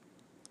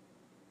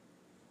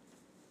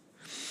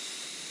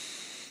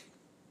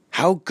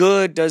 How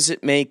good does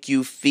it make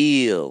you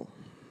feel?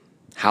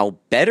 How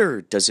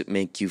better does it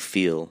make you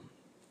feel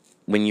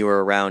when you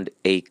are around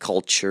a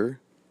culture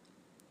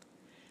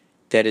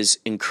that is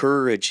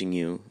encouraging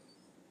you,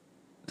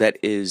 that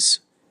is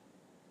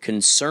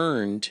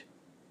concerned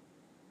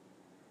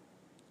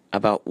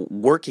about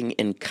working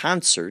in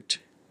concert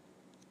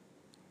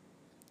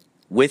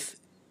with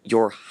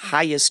your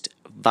highest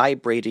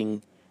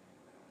vibrating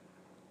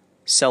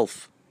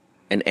self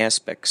and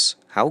aspects?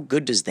 How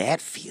good does that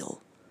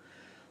feel?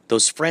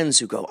 Those friends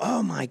who go,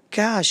 oh my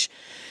gosh,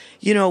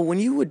 when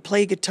you would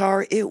play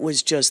guitar, it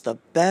was just the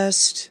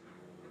best.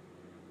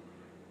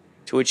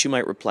 To which you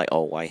might reply,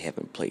 oh, I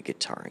haven't played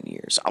guitar in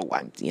years. Oh,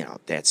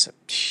 that's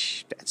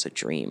a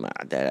dream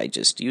that I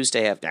just used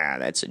to have.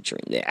 That's a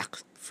dream. Yeah,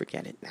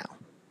 forget it now.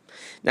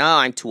 No,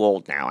 I'm too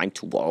old now. I'm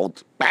too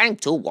old. I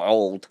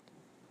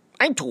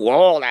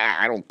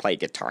don't play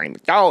guitar anymore.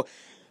 No.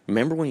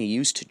 Remember when you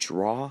used to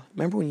draw?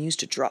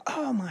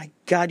 Oh, my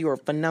God, you were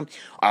phenomenal.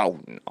 Oh,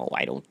 no,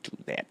 I don't do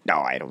that. No,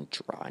 I don't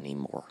draw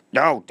anymore.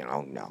 No,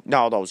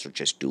 those are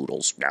just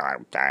doodles.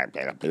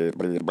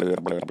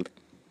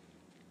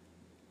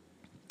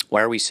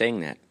 Why are we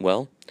saying that?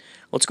 Well,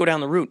 let's go down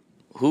the route.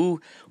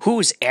 Who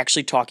is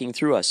actually talking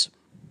through us?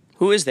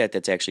 Who is that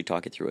that's actually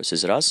talking through us?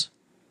 Is it us?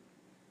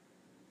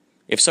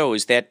 If so,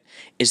 is that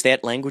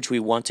language we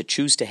want to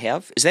choose to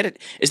have? Is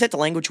that the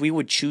language we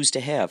would choose to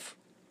have?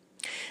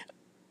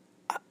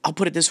 I'll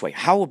put it this way.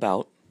 How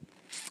about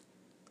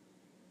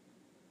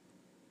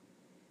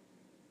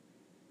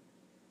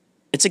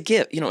it's a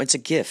gift? It's a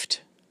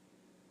gift.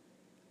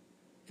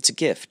 It's a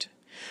gift.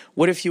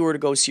 What if you were to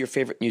go see your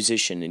favorite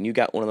musician and you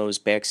got one of those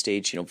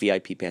backstage,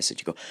 VIP passes?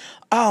 You go,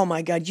 oh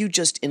my God, you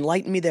just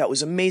enlightened me. That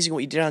was amazing what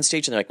you did on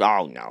stage. And they're like,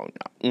 oh, no.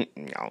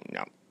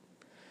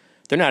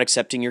 They're not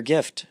accepting your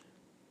gift.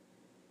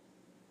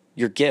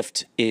 Your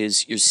gift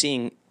is you're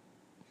seeing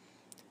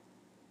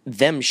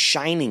them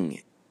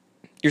shining.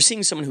 You're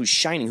seeing someone who's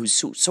shining, who's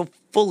so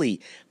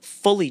fully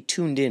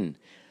tuned in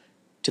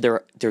to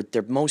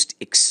their most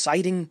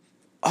exciting,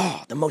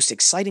 the most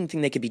exciting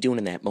thing they could be doing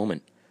in that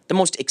moment. The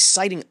most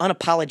exciting,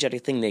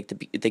 unapologetic thing they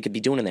could be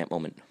doing in that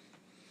moment.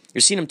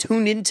 You're seeing them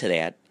tuned into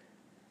that.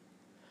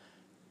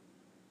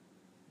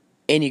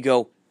 And you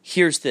go,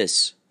 here's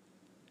this.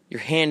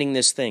 You're handing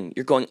this thing.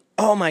 You're going,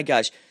 oh my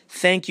gosh,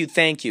 thank you,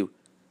 thank you.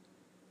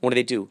 What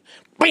do?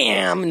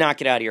 Bam!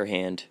 Knock it out of your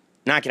hand.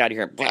 Knock it out of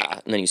your hand. Blah,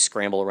 and then you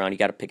scramble around. You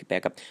got to pick it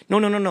back up.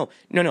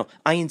 No.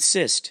 I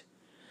insist.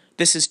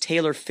 This is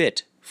tailor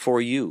fit for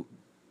you.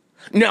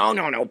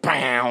 No.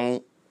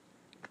 Pow!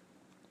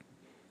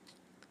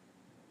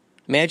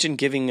 Imagine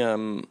giving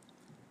the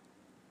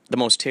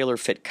most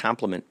tailor-fit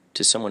compliment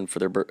to someone for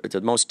their the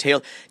most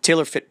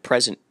tailor-fit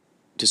present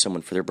to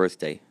someone for their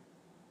birthday.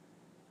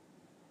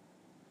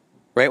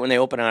 Right when they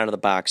open it out of the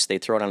box, they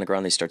throw it on the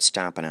ground, they start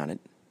stomping on it.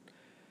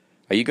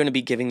 Are you going to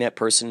be giving that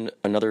person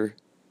another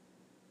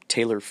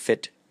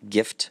tailor-fit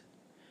gift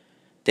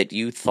that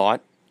you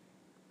thought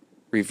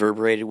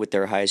reverberated with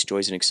their highest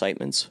joys and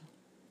excitements?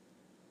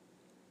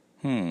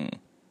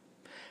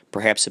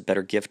 Perhaps a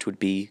better gift would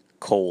be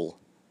coal.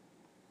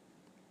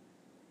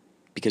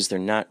 Because they're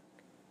not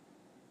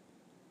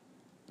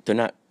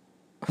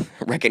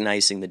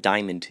recognizing the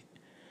diamond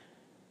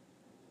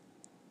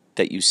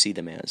that you see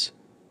them as.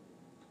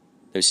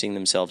 They're seeing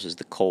themselves as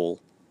the coal.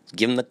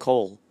 Give them the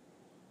coal.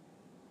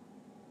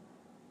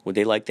 Would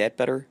they like that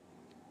better?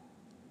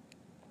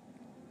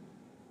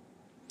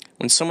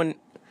 When someone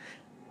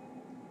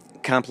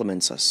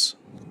compliments us,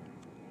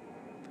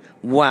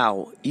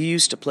 wow, you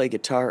used to play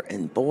guitar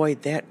and boy,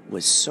 that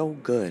was so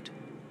good.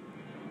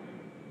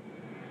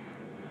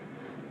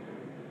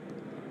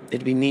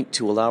 It'd be neat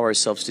to allow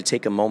ourselves to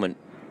take a moment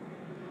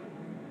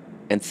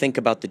and think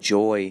about the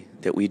joy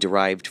that we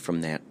derived from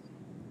that.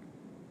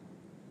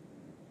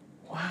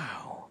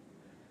 Wow,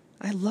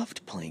 I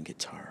loved playing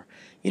guitar.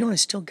 You know, I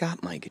still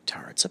got my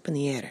guitar. It's up in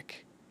the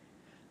attic.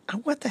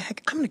 What the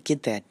heck? I'm going to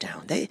get that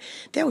down.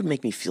 That would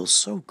make me feel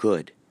so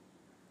good.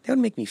 That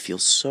would make me feel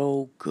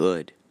so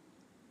good.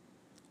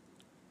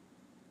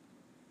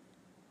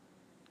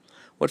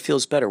 What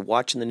feels better,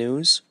 watching the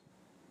news?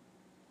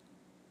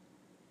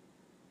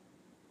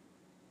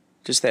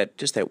 Just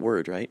that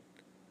word, right?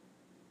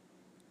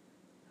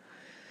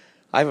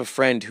 I have a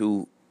friend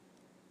who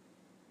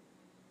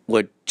I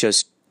went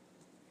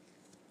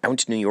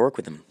to New York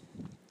with him.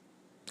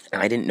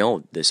 And I didn't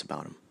know this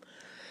about him.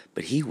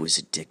 But he was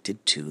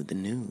addicted to the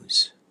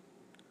news.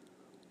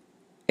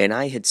 And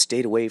I had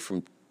stayed away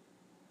from...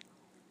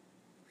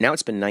 Now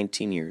it's been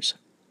 19 years.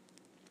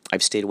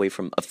 I've stayed away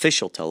from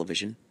official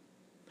television.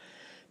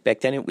 Back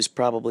then it was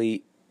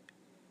probably,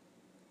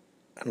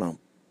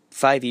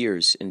 5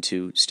 years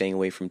into staying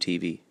away from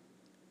TV.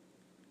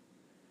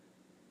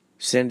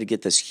 Started to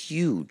get this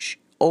huge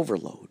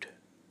overload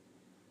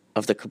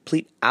of the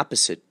complete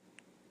opposite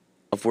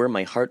of where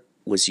my heart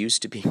was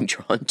used to being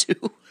drawn to.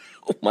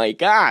 Oh my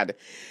God.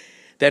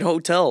 That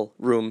hotel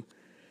room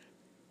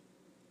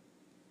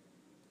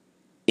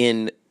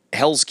in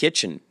Hell's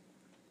Kitchen,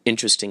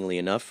 interestingly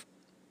enough,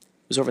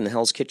 was over in the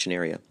Hell's Kitchen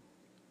area.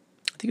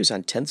 I think it was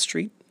on 10th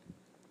Street.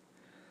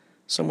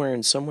 Somewhere.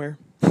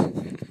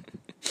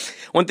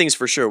 One thing's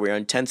for sure, we were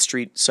on 10th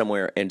Street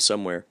somewhere in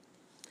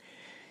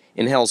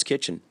Hell's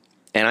Kitchen.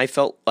 And I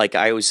felt like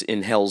I was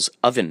in Hell's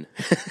Oven.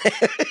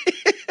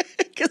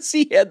 Because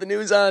he had the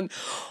news on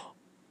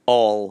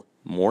all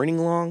morning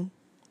long,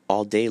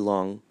 all day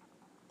long,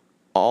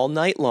 all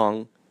night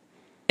long,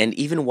 and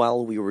even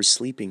while we were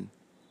sleeping.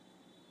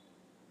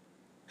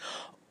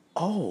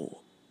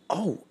 Oh,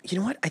 you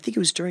know what? I think it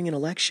was during an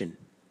election.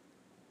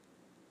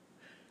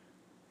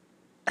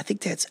 I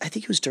think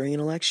it was during an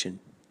election.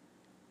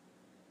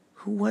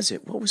 Who was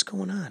it? What was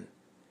going on?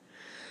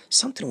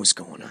 Something was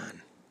going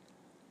on.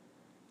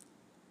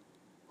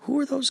 Who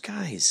were those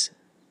guys?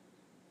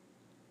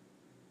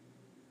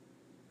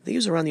 I think it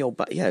was around the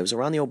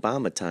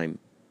Obama time.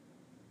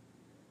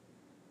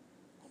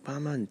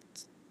 Obama and,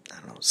 I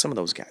don't know, some of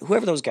those guys.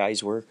 Whoever those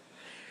guys were.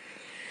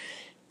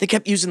 They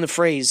kept using the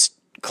phrase,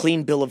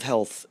 clean bill of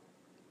health.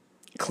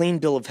 Clean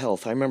bill of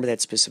health. I remember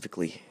that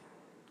specifically.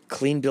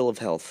 Clean bill of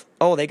health.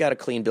 Oh, they got a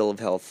clean bill of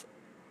health.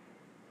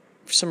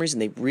 For some reason,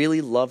 they really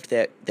loved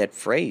that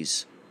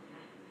phrase.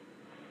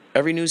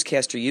 Every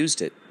newscaster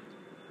used it.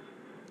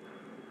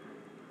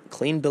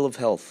 Clean bill of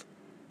health.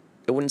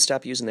 They wouldn't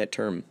stop using that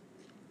term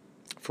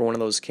for one of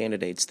those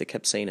candidates. They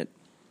kept saying it.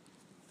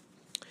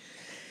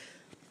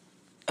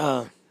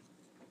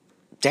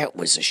 That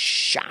was a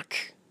shock.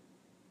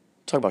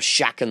 Talk about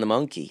shocking the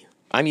monkey.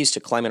 I'm used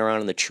to climbing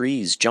around in the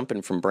trees,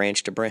 jumping from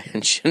branch to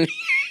branch. And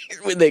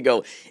when they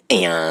go,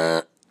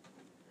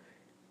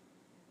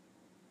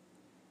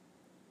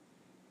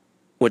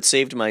 What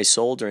saved my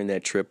soul during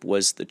that trip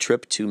was the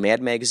trip to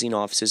Mad Magazine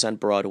offices on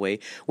Broadway,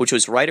 which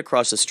was right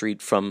across the street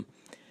from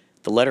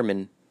the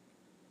Letterman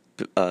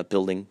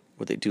building,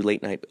 where they do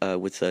late night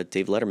with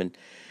Dave Letterman.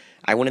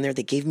 I went in there.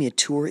 They gave me a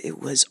tour. It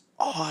was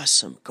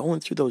awesome. Going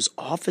through those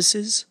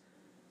offices.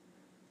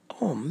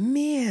 Oh,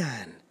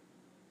 man.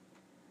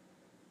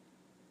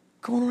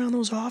 Going around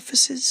those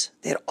offices.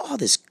 They had all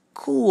this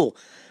cool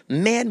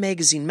Mad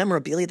Magazine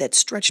memorabilia that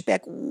stretched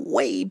back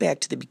way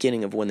back to the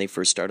beginning of when they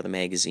first started the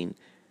magazine.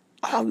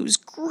 Oh, it was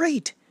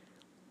great.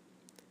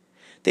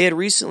 They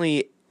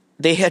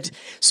had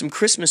some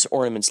Christmas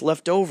ornaments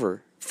left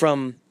over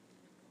from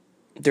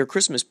their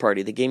Christmas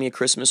party. They gave me a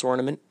Christmas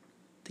ornament.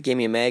 They gave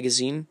me a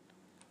magazine.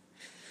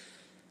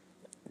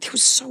 It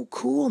was so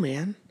cool,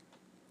 man.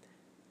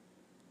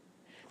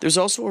 There's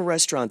also a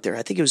restaurant there.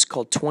 I think it was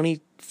called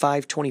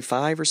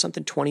 2525 or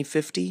something,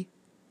 2050,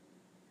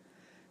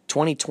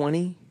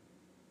 2020.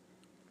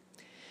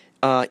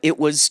 It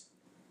was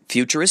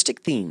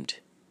futuristic themed.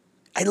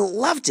 I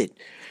loved it.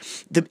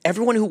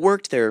 Everyone who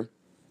worked there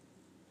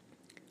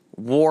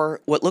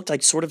wore what looked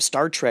like sort of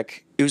Star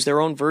Trek. It was their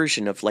own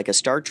version of like a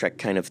Star Trek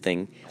kind of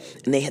thing.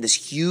 And they had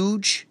this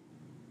huge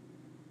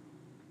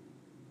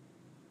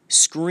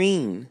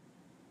screen,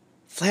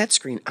 flat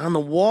screen on the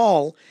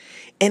wall,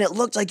 and it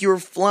looked like you were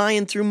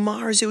flying through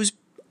Mars. It was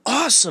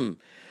awesome.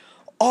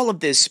 All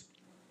of this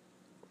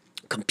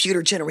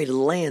computer-generated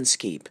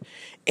landscape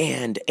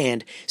and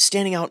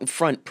standing out in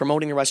front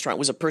promoting the restaurant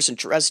was a person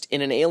dressed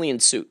in an alien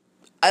suit.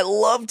 I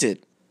loved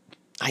it.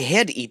 I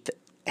had to eat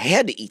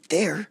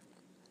there.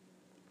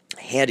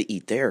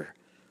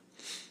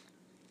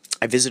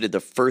 I visited the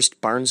first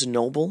Barnes &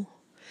 Noble.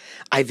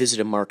 I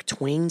visited Mark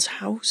Twain's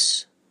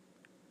house.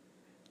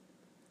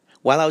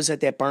 While I was at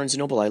that Barnes &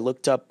 Noble, I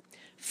looked up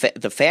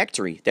the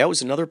factory. That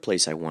was another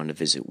place I wanted to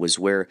visit, was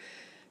where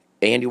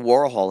Andy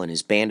Warhol and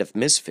his band of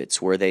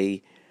misfits, where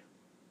they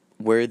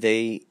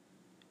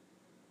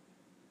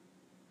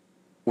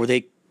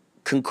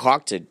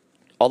concocted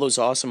all those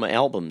awesome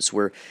albums,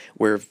 where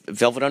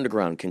Velvet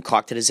Underground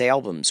concocted his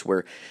albums,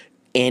 where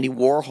Andy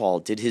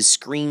Warhol did his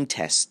screen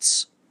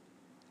tests,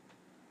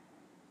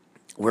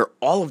 where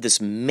all of this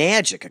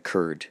magic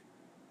occurred.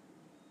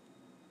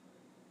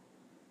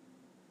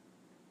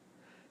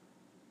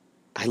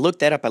 I looked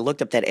that up. I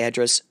looked up that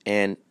address,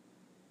 and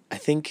I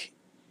think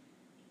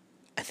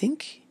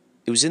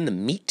it was in the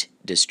Meat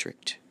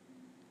District.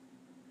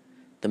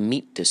 The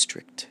Meat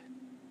District.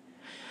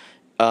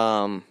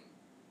 The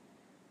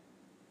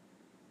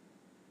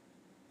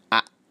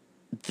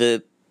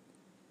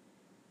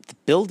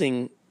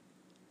building,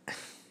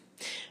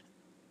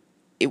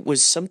 it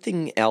was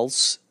something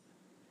else.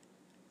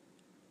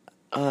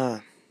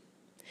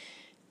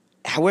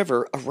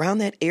 However, around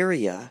that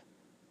area,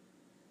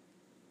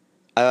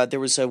 there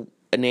was an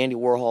Andy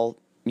Warhol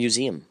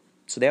museum.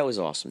 So that was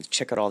awesome.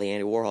 Check out all the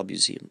Andy Warhol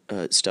museum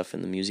stuff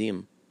in the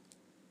museum.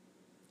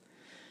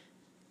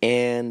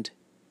 And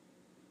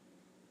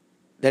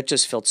that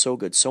just felt so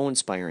good, so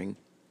inspiring.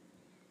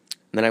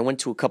 And then I went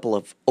to a couple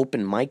of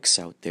open mics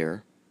out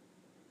there.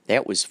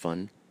 That was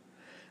fun.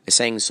 I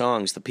sang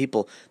songs. The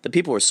people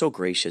were so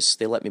gracious.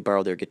 They let me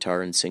borrow their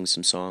guitar and sing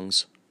some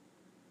songs.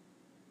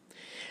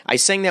 I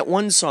sang that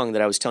one song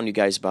that I was telling you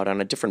guys about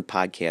on a different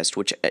podcast,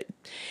 which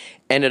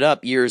ended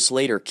up years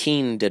later.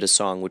 Keane did a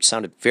song which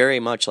sounded very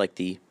much like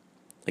the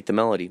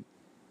melody.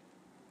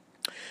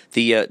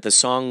 The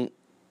song.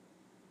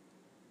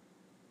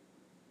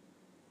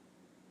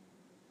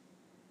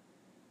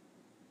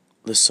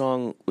 The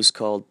song was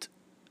called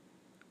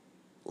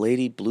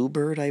Lady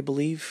Bluebird, I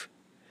believe.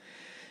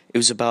 It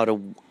was about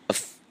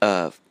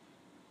a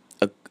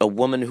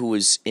woman who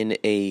was in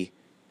a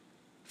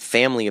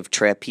family of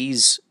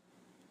trapeze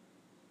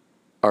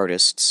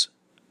artists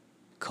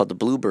called the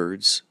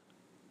Bluebirds,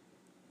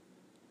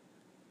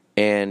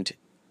 and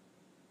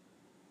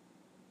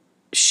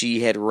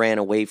she had ran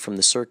away from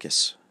the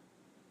circus.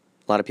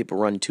 A lot of people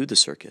run to the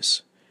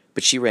circus,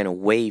 but she ran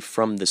away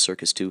from the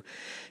circus to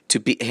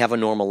have a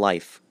normal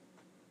life.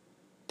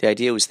 The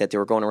idea was that they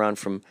were going around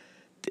from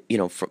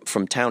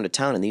town to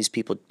town, and these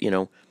people,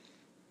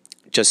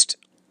 just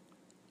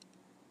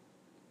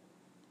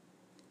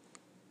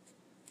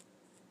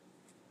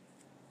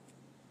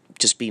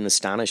being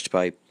astonished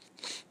by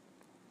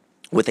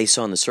what they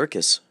saw in the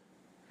circus.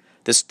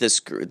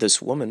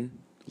 This woman,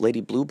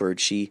 Lady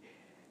Bluebird, she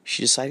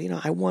decided,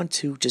 I want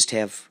to just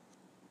have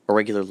a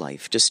regular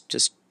life. Just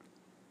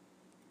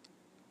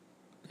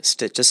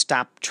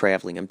stop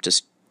traveling. I'm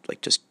just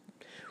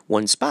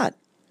one spot.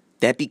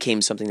 That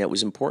became something that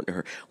was important to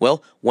her.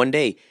 Well, one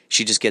day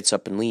she just gets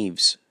up and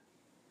leaves,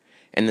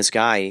 and this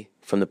guy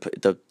from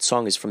the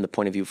song is from the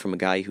point of view from a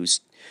guy who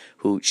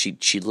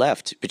she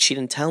left, but she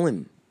didn't tell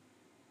him.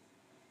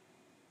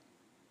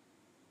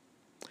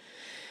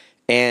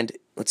 And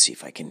let's see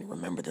if I can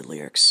remember the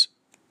lyrics.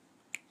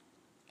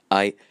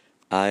 I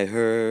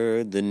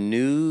heard the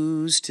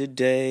news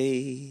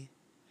today,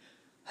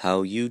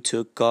 how you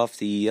took off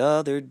the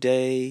other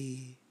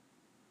day.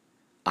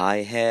 I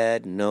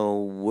had no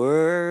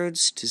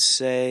words to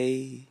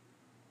say.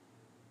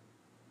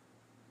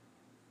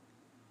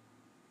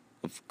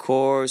 Of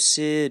course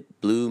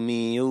it blew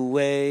me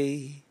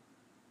away.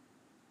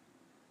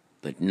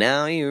 But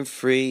now you're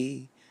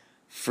free,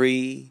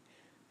 free,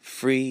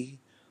 free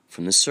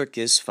from the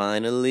circus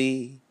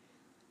finally,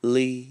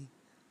 Lee.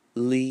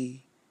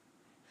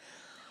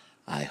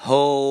 I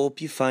hope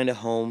you find a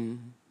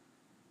home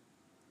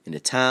in a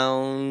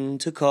town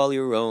to call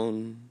your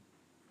own.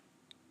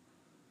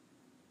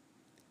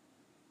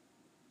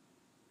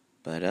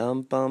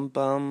 Ba-dum bum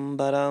bum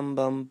ba-dum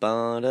bum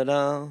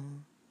ba-da-da.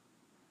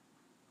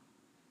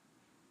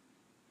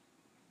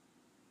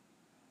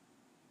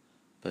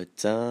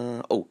 But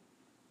oh.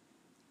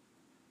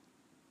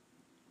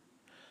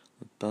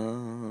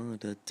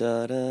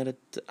 Ba-da-da-da-da.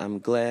 I'm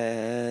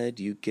glad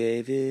you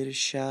gave it a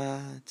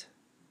shot.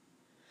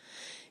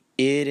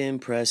 It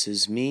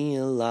impresses me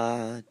a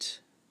lot.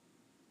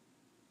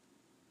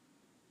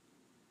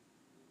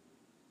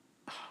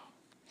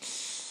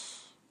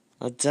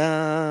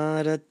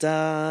 Da da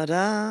da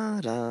da da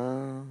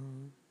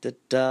da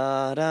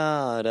da da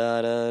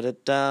da da da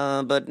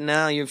da. But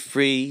now you're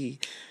free,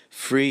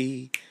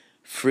 free,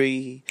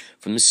 free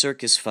from the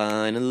circus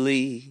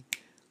finally,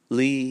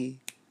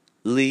 Lee.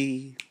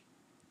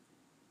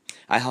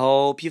 I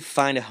hope you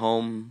find a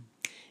home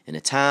in a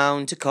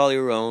town to call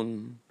your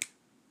own,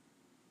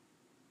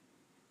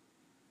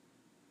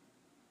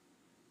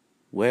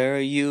 where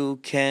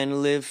you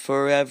can live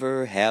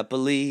forever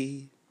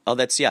happily. Oh,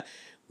 that's, yeah.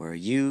 Where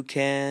you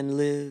can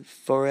live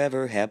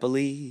forever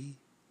happily.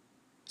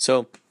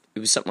 So, it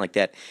was something like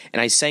that.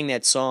 And I sang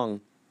that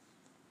song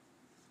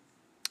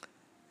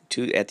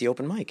at the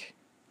open mic.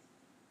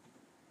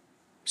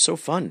 So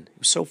fun. It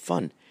was so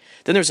fun.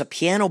 Then there's a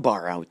piano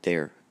bar out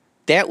there.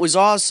 That was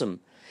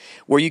awesome.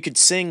 Where you could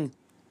sing.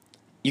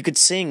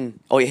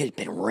 Oh, it had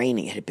been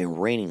raining. It had been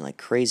raining like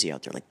crazy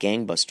out there, like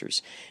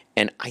gangbusters.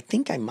 And I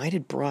think I might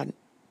have brought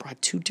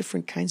 2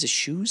 different kinds of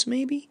shoes,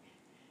 maybe?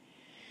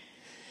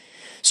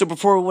 So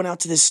before we went out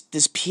to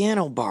this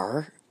piano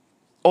bar,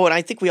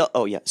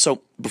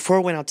 so before I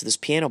went out to this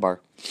piano bar,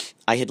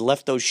 I had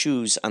left those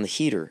shoes on the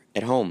heater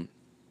at home,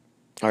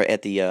 or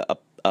at the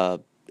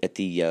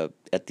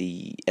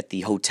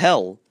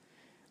hotel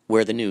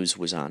where the news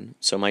was on.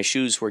 So my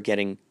shoes were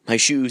getting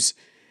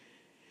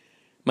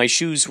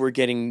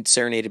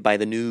serenaded by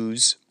the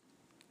news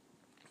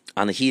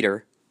on the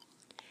heater,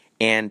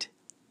 and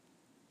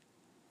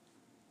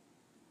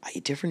I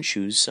had different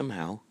shoes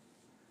somehow.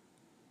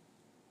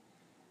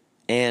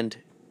 And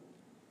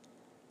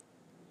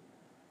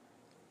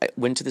I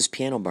went to this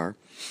piano bar,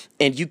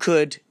 and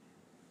it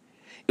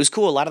was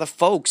cool. A lot of the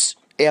folks,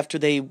 after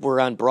they were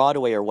on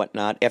Broadway or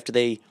whatnot, after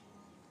they,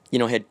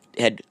 had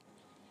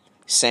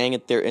sang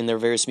in their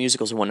various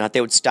musicals and whatnot, they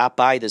would stop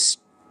by this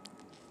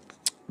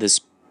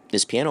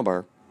piano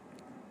bar.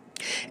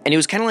 And it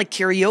was kind of like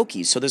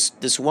karaoke. So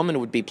this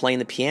woman would be playing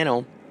the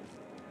piano,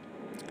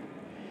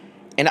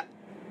 and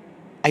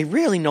I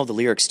rarely know the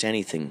lyrics to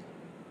anything.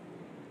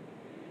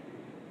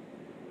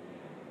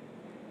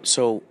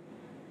 So,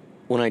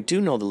 when I do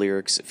know the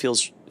lyrics, it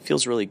feels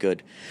really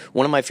good.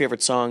 One of my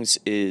favorite songs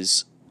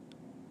is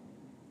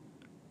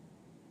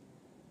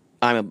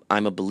 "I'm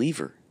a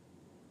Believer"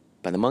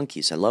 by the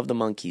Monkees. I love the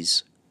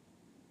Monkees,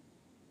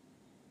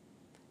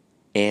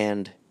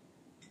 and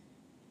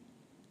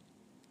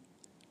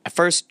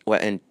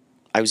and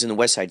I was in the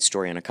West Side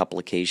Story on a couple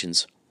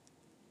occasions.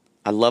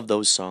 I love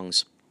those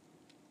songs.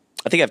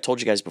 I think I've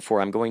told you guys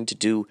before. I'm going to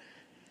do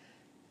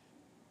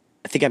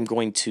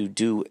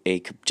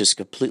a just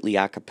completely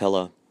a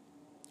cappella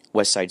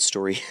West Side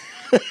Story.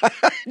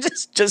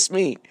 just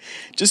me.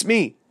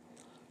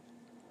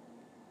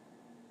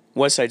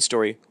 West Side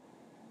Story.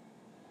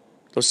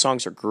 Those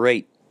songs are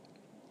great.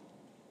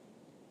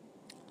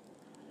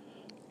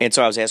 And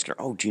so I was asking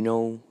her, do you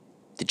know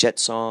the Jet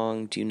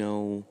song? Do you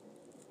know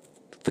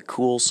the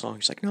Cool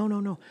song? She's like,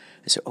 no.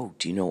 I said,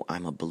 do you know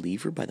I'm a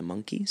Believer by the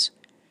Monkees?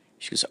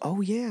 She goes,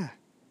 oh, yeah.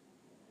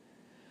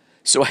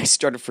 So I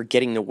started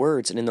forgetting the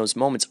words, and in those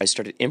moments, I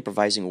started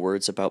improvising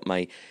words about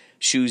my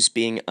shoes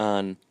being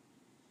on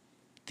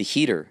the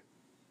heater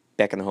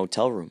back in the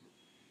hotel room.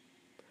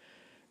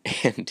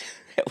 And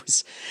that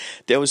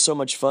was so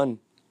much fun.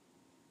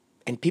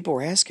 And people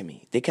were asking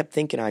me. They kept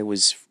thinking I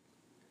was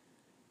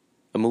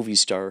a movie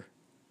star.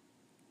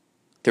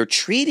 They're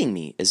treating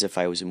me as if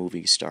I was a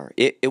movie star.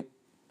 It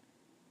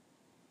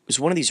was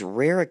one of these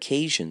rare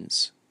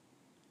occasions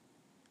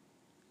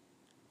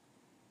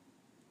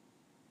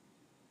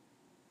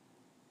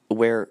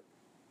where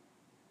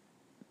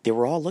they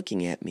were all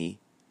looking at me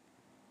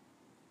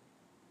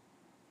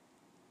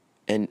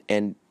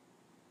and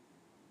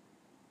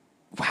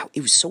wow,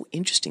 it was so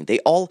interesting. They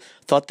all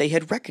thought they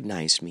had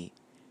recognized me.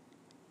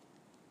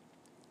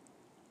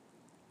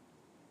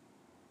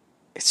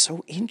 It's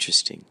so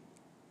interesting.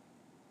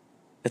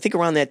 I think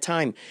around that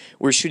time,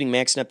 we were shooting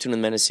Max Neptune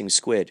and the Menacing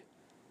Squid.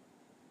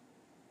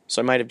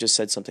 So I might have just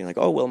said something like,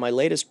 my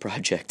latest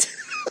project.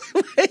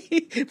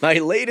 my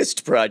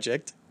latest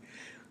project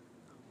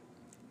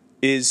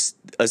is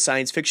a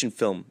science fiction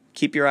film.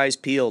 Keep your eyes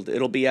peeled.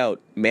 It'll be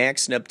out.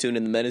 Max Neptune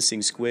and the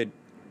Menacing Squid.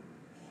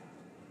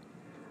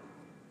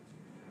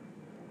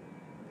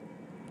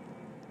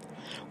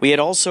 We had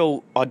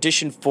also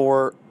auditioned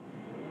for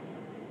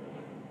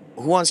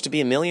Who Wants to Be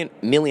a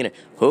Millionaire?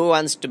 Who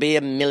Wants to Be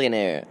a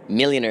Millionaire?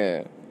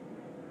 Millionaire.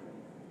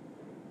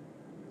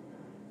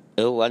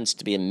 Who Wants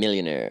to Be a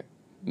Millionaire?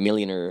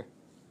 Millionaire.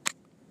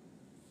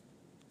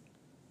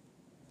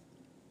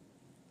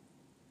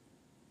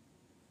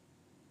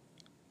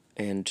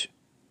 And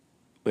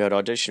we had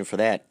auditioned for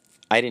that.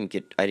 I didn't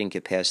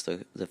get past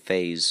the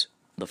phase.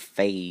 The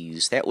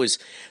phase. That was,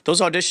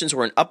 those auditions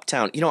were in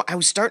Uptown. You know, I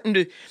was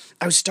starting.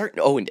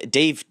 Oh, and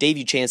Dave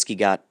Uchansky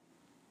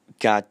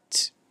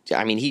got.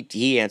 I mean,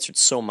 he answered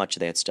so much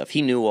of that stuff.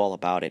 He knew all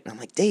about it. And I'm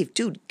like, Dave,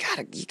 dude,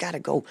 you gotta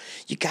go.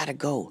 You gotta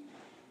go.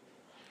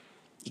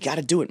 You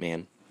gotta do it,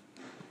 man.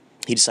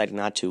 He decided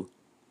not to.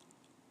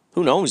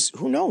 Who knows?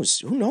 Who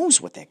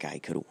knows what that guy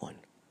could have won?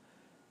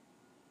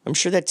 I'm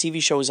sure that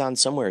TV show is on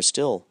somewhere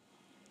still.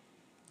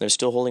 They're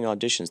still holding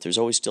auditions. There's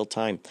always still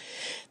time.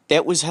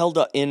 That was held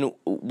in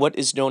what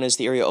is known as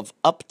the area of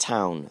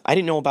Uptown. I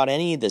didn't know about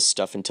any of this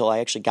stuff until I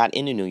actually got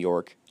into New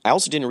York. I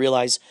also didn't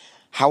realize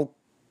how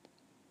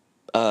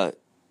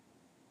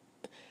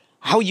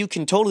you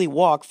can totally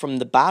walk from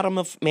the bottom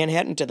of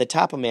Manhattan to the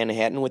top of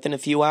Manhattan within a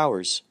few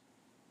hours.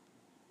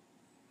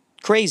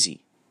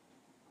 Crazy.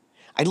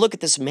 I look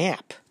at this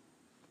map,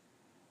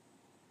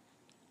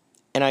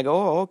 and I go,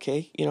 "Oh,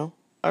 okay, you know,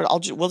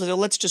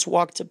 let's just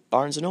walk to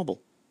Barnes and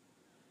Noble."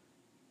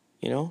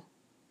 You know,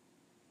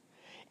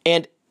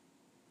 and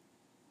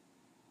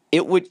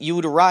you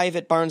would arrive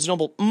at Barnes and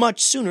Noble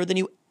much sooner than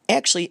you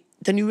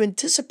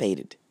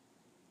anticipated.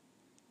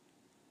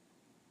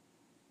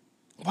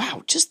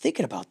 Wow, just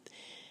thinking about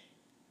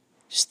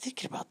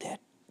that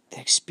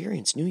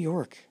experience, New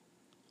York.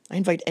 I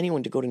invite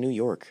anyone to go to New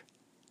York.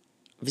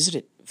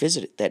 Visit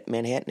it, that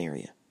Manhattan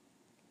area.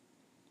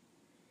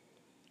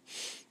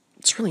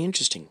 It's really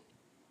interesting.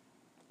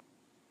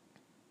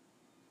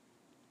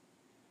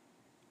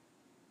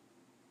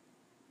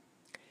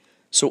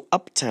 So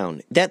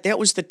Uptown, that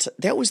was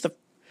the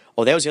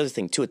other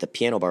thing too. At the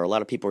piano bar, a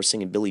lot of people were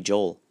singing Billy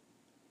Joel,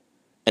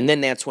 and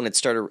then that's when I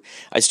started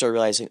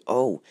realizing,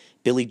 oh,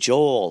 Billy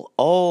Joel,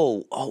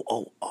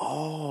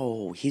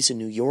 he's a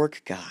New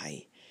York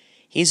guy.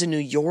 He's a New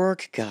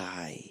York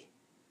guy.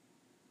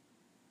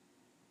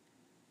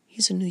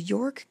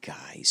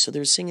 So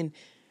they're singing.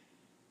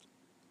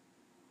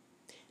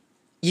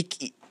 You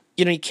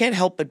can't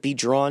help but be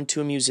drawn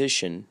to a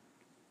musician.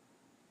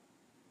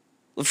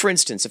 For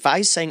instance, if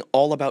I sang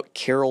All About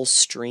Carol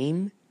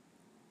Stream,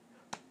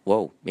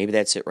 whoa, maybe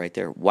that's it right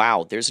there.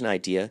 Wow, there's an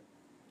idea.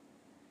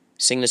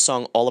 Sing the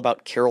song All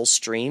About Carol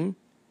Stream.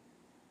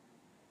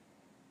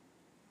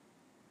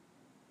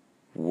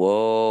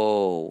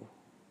 Whoa.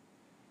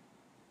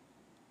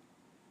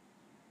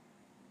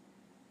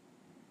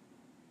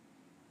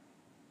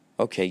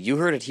 Okay, you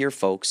heard it here,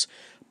 folks.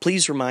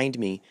 Please remind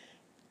me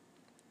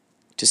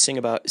to sing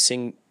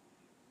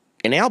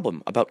an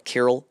album about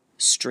Carol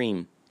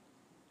Stream.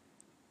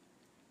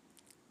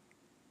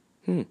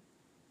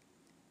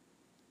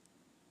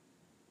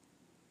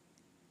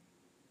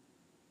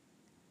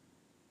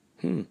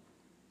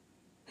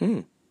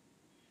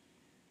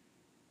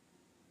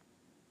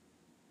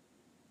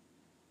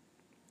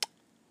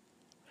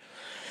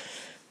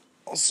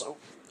 Also,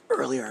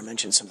 earlier I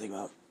mentioned something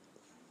about...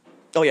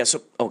 Oh, yeah,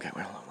 so... Okay,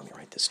 well, hold on, let me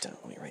write this down.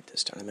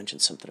 I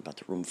mentioned something about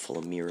the room full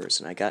of mirrors,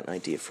 and I got an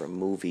idea for a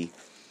movie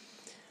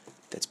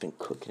that's been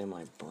cooking in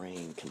my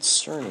brain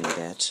concerning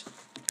that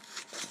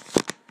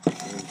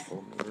room full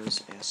of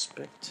mirrors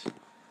aspect.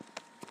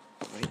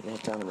 Writing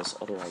that down in this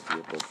other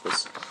idea book,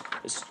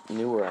 this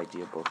newer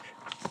idea book.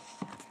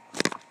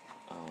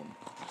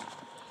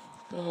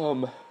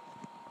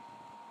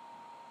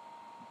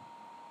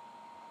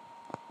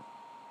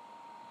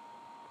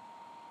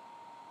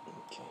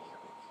 Okay,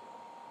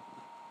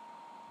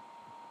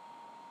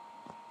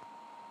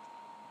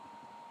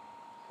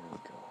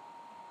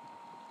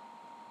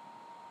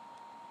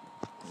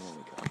 here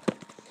we go.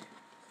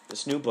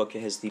 This new book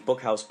has the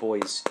Bookhouse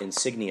Boys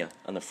insignia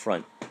on the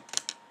front.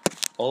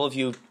 All of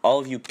you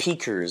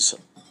peekers,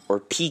 or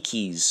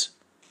peekies,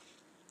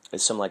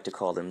 as some like to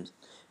call them,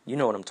 you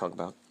know what I'm talking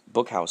about.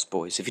 Bookhouse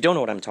Boys. If you don't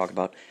know what I'm talking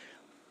about,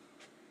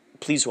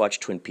 please watch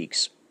Twin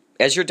Peaks.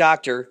 As your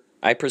doctor,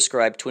 I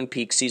prescribe Twin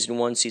Peaks Season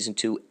 1, Season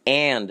 2,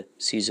 and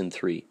Season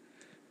 3.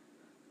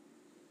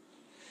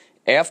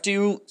 After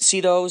you see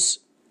those,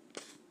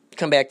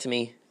 come back to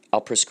me.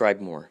 I'll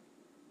prescribe more.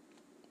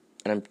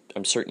 And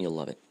I'm certain you'll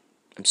love it.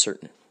 I'm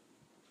certain.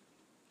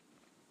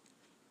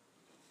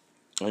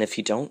 And if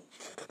you don't,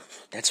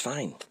 that's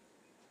fine.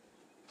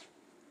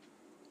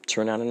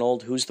 Turn on an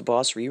old Who's the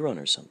Boss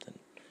rerun or something.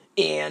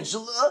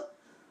 Angela,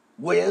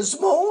 where's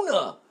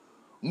Mona?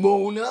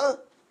 Mona,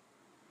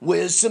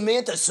 where's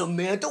Samantha?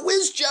 Samantha,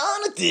 where's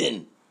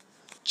Jonathan?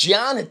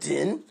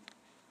 Jonathan?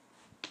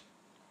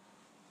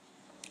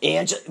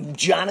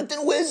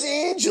 Jonathan, where's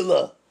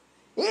Angela?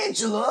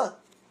 Angela?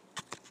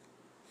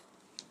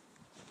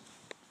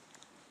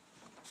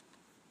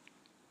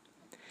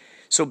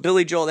 So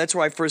Billy Joel, that's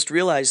where I first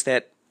realized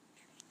that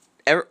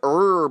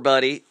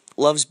everybody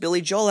loves Billy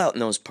Joel out in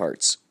those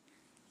parts.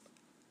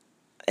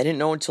 I didn't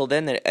know until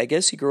then that I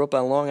guess he grew up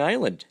on Long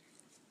Island.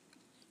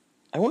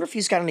 I wonder if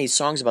he's got any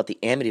songs about the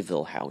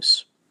Amityville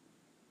house.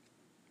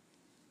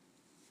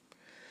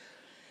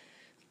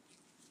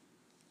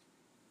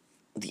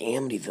 The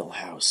Amityville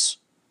house.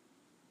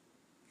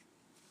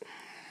 I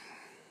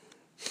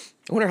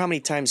wonder how many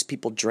times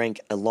people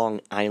drank a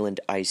Long Island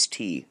iced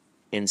tea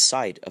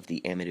inside of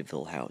the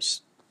Amityville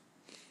house.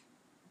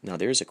 Now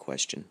there's a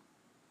question.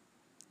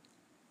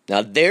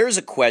 Now there's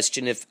a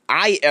question if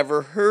I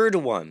ever heard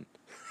one.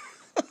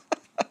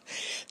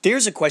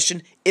 There's a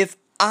question if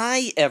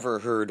I ever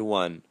heard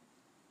one.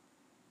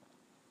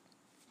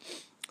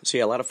 So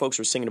yeah, a lot of folks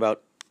were singing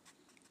about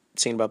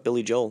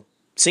Billy Joel,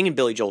 singing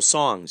Billy Joel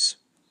songs.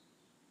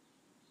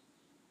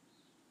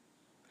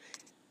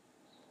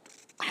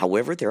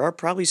 However, there are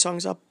probably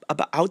songs out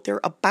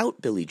there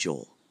about Billy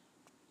Joel.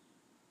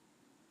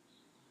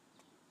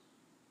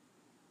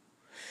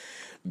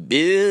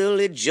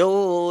 Billy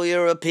Joel,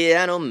 you're a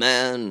piano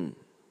man,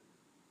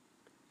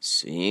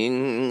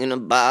 singing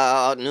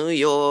about New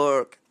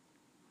York,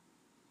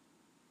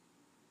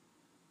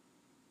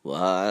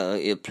 while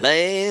you're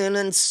playing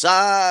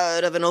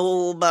inside of an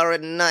old bar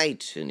at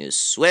night, and you're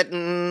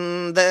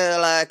sweating there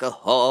like a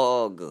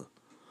hog.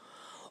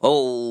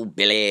 Oh,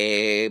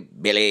 Billy,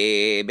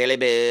 Billy, Billy,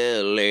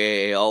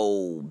 Billy,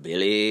 oh,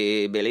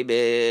 Billy, Billy,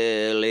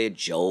 Billy,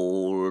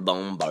 Joel,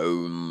 boom,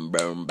 boom,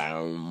 boom,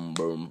 boom,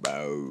 boom,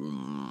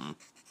 boom.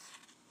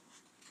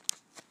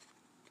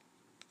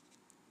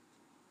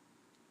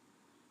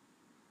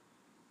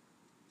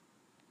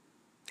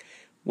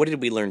 What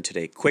did we learn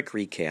today? Quick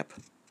recap.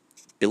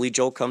 Billy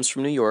Joel comes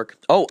from New York.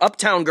 Oh,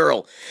 Uptown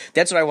Girl.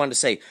 That's what I wanted to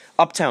say.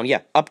 Uptown,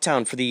 yeah.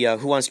 Uptown for the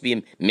Who Wants to Be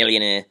a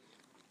Millionaire.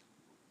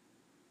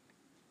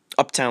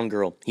 Uptown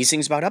Girl. He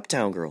sings about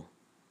Uptown Girl.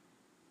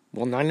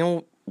 Well, I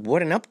know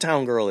what an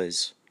Uptown Girl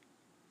is.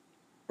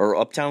 Or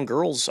Uptown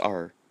Girls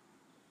are.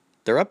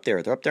 They're up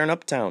there. They're up there in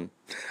Uptown.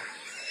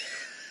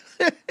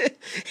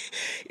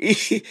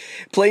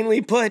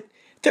 Plainly put,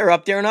 they're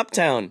up there in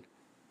Uptown.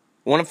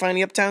 Want to find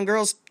the Uptown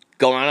Girls?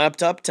 Go on up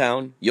to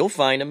Uptown. You'll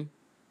find them.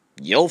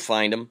 You'll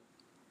find them.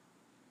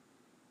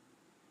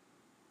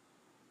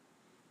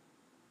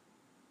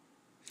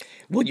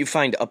 Will you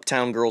find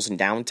Uptown Girls in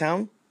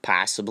downtown?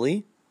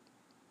 Possibly.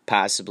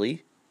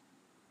 Possibly.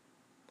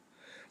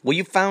 Will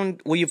you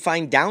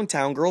find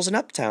downtown girls in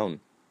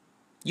Uptown?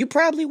 You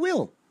probably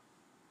will.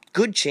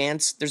 Good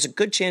chance. There's a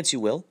good chance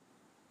you will.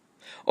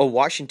 Oh,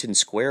 Washington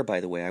Square, by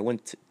the way. I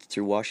went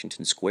through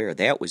Washington Square.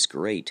 That was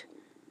great.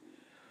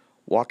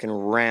 Walking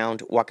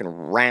around,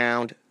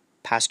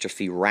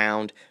 apostrophe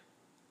round,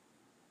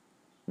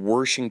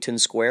 Washington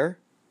Square.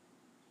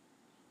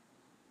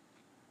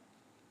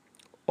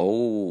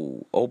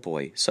 Oh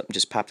boy, something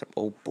just popped up.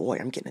 Oh boy,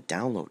 I'm getting a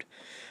download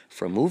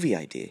for a movie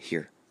idea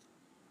here.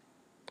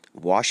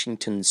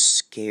 Washington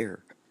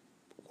Scare.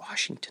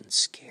 Washington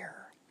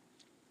Scare.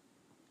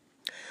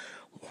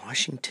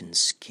 Washington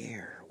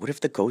Scare. What if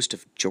the ghost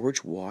of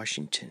George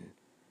Washington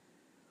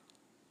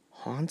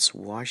haunts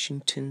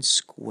Washington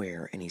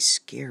Square and he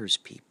scares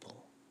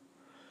people?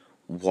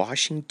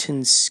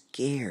 Washington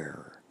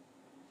Scare.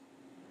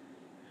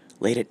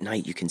 Late at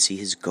night you can see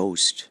his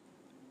ghost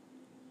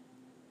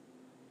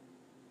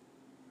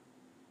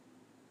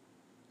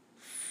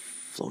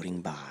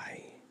floating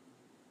by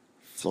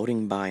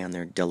on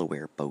their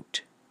Delaware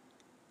boat,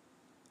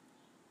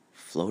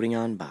 floating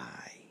on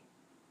by.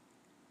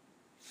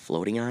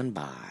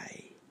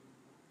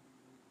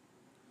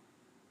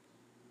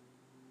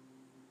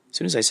 As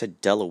soon as I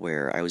said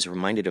Delaware, I was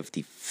reminded of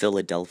the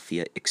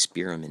Philadelphia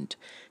Experiment.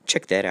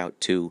 Check that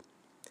out too.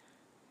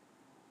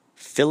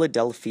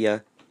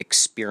 Philadelphia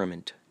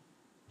Experiment.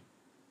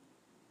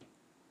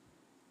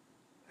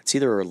 It's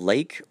either a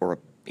lake or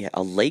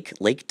a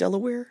Lake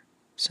Delaware,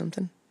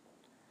 something.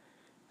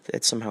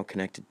 That's somehow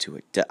connected to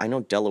it. I know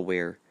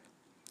Delaware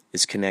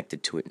is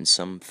connected to it in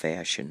some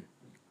fashion.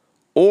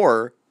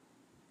 Or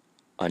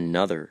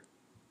another.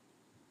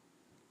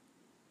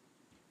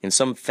 In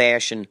some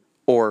fashion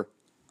or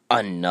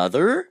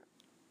another?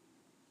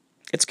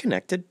 It's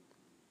connected.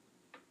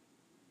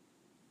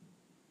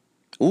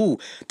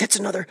 That's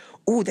another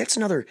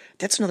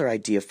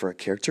idea for a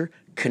character.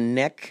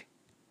 Connected.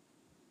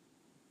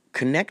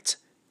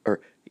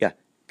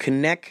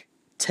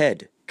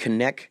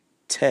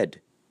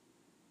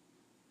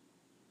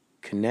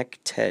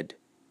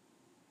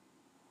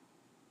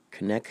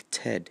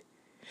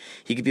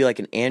 He could be like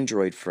an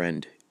android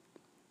friend.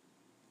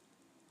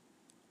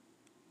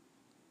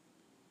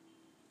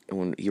 And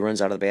when he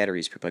runs out of the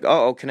batteries, people are like,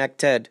 oh, connect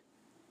Ted.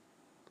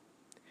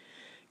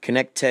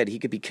 Connect Ted. He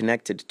could be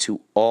connected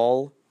to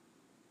all,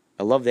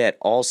 I love that,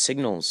 all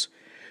signals.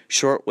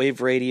 Shortwave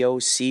radio,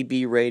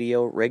 CB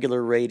radio,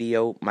 regular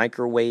radio,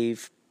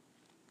 microwave,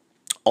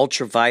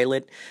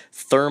 ultraviolet,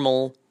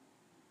 thermal.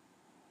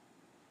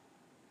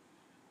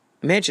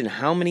 Imagine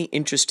how many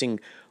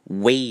interesting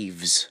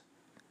waves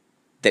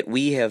that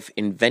we have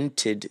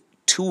invented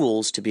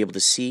tools to be able to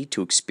see,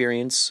 to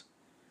experience.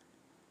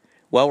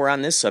 While we're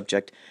on this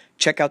subject,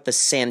 check out the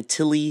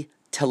Santilli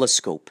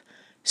telescope.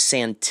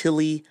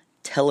 Santilli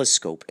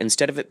telescope.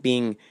 Instead of it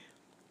being,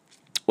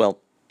 well,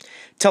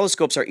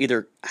 telescopes are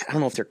either, I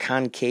don't know if they're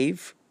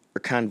concave or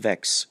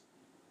convex.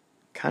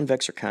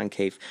 Convex or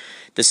concave.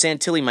 The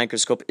Santilli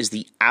microscope is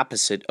the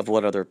opposite of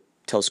what other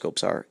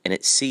telescopes are, and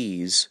it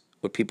sees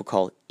what people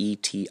call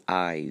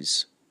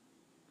ETIs.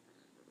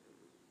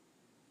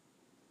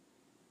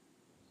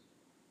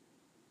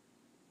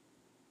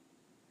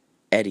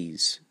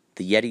 Eddies.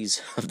 the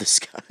Yetis of the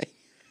sky.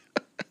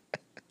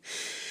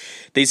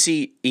 They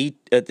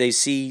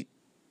see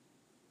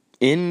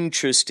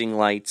interesting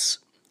lights,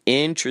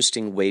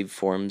 interesting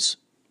waveforms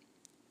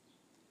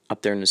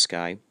up there in the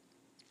sky.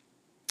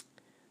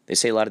 They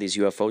say a lot of these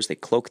UFOs, they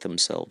cloak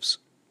themselves.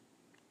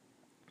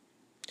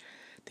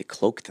 They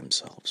cloak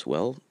themselves.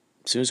 Well,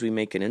 as soon as we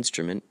make an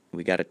instrument,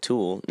 we got a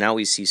tool, now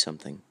we see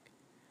something.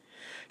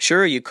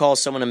 Sure, you call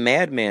someone a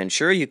madman.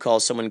 Sure, you call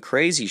someone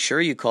crazy.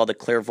 Sure, you call the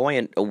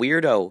clairvoyant a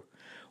weirdo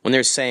when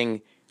they're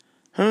saying,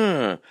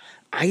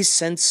 I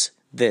sense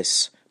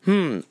this.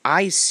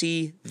 I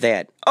see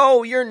that.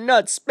 Oh, you're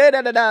nuts.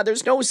 Da-da-da-da.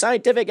 There's no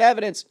scientific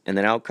evidence. And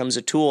then out comes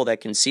a tool that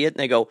can see it, and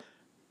they go,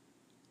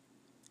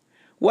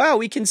 wow,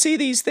 we can see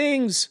these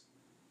things.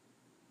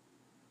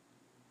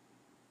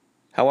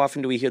 How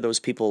often do we hear those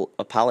people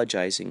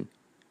apologizing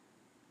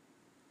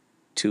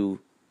to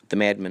the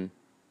madmen,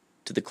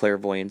 to the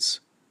clairvoyants?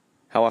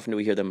 How often do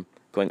we hear them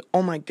going,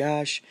 oh my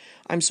gosh,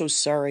 I'm so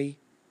sorry.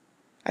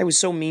 I was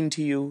so mean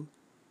to you.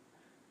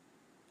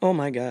 Oh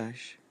my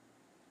gosh.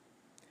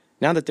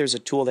 Now that there's a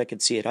tool that can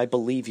see it, I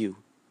believe you.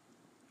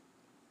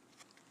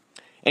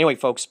 Anyway,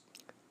 folks,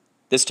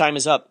 this time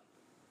is up.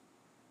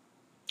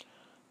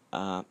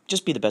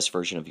 Just be the best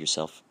version of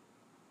yourself.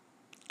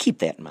 Keep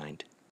that in mind.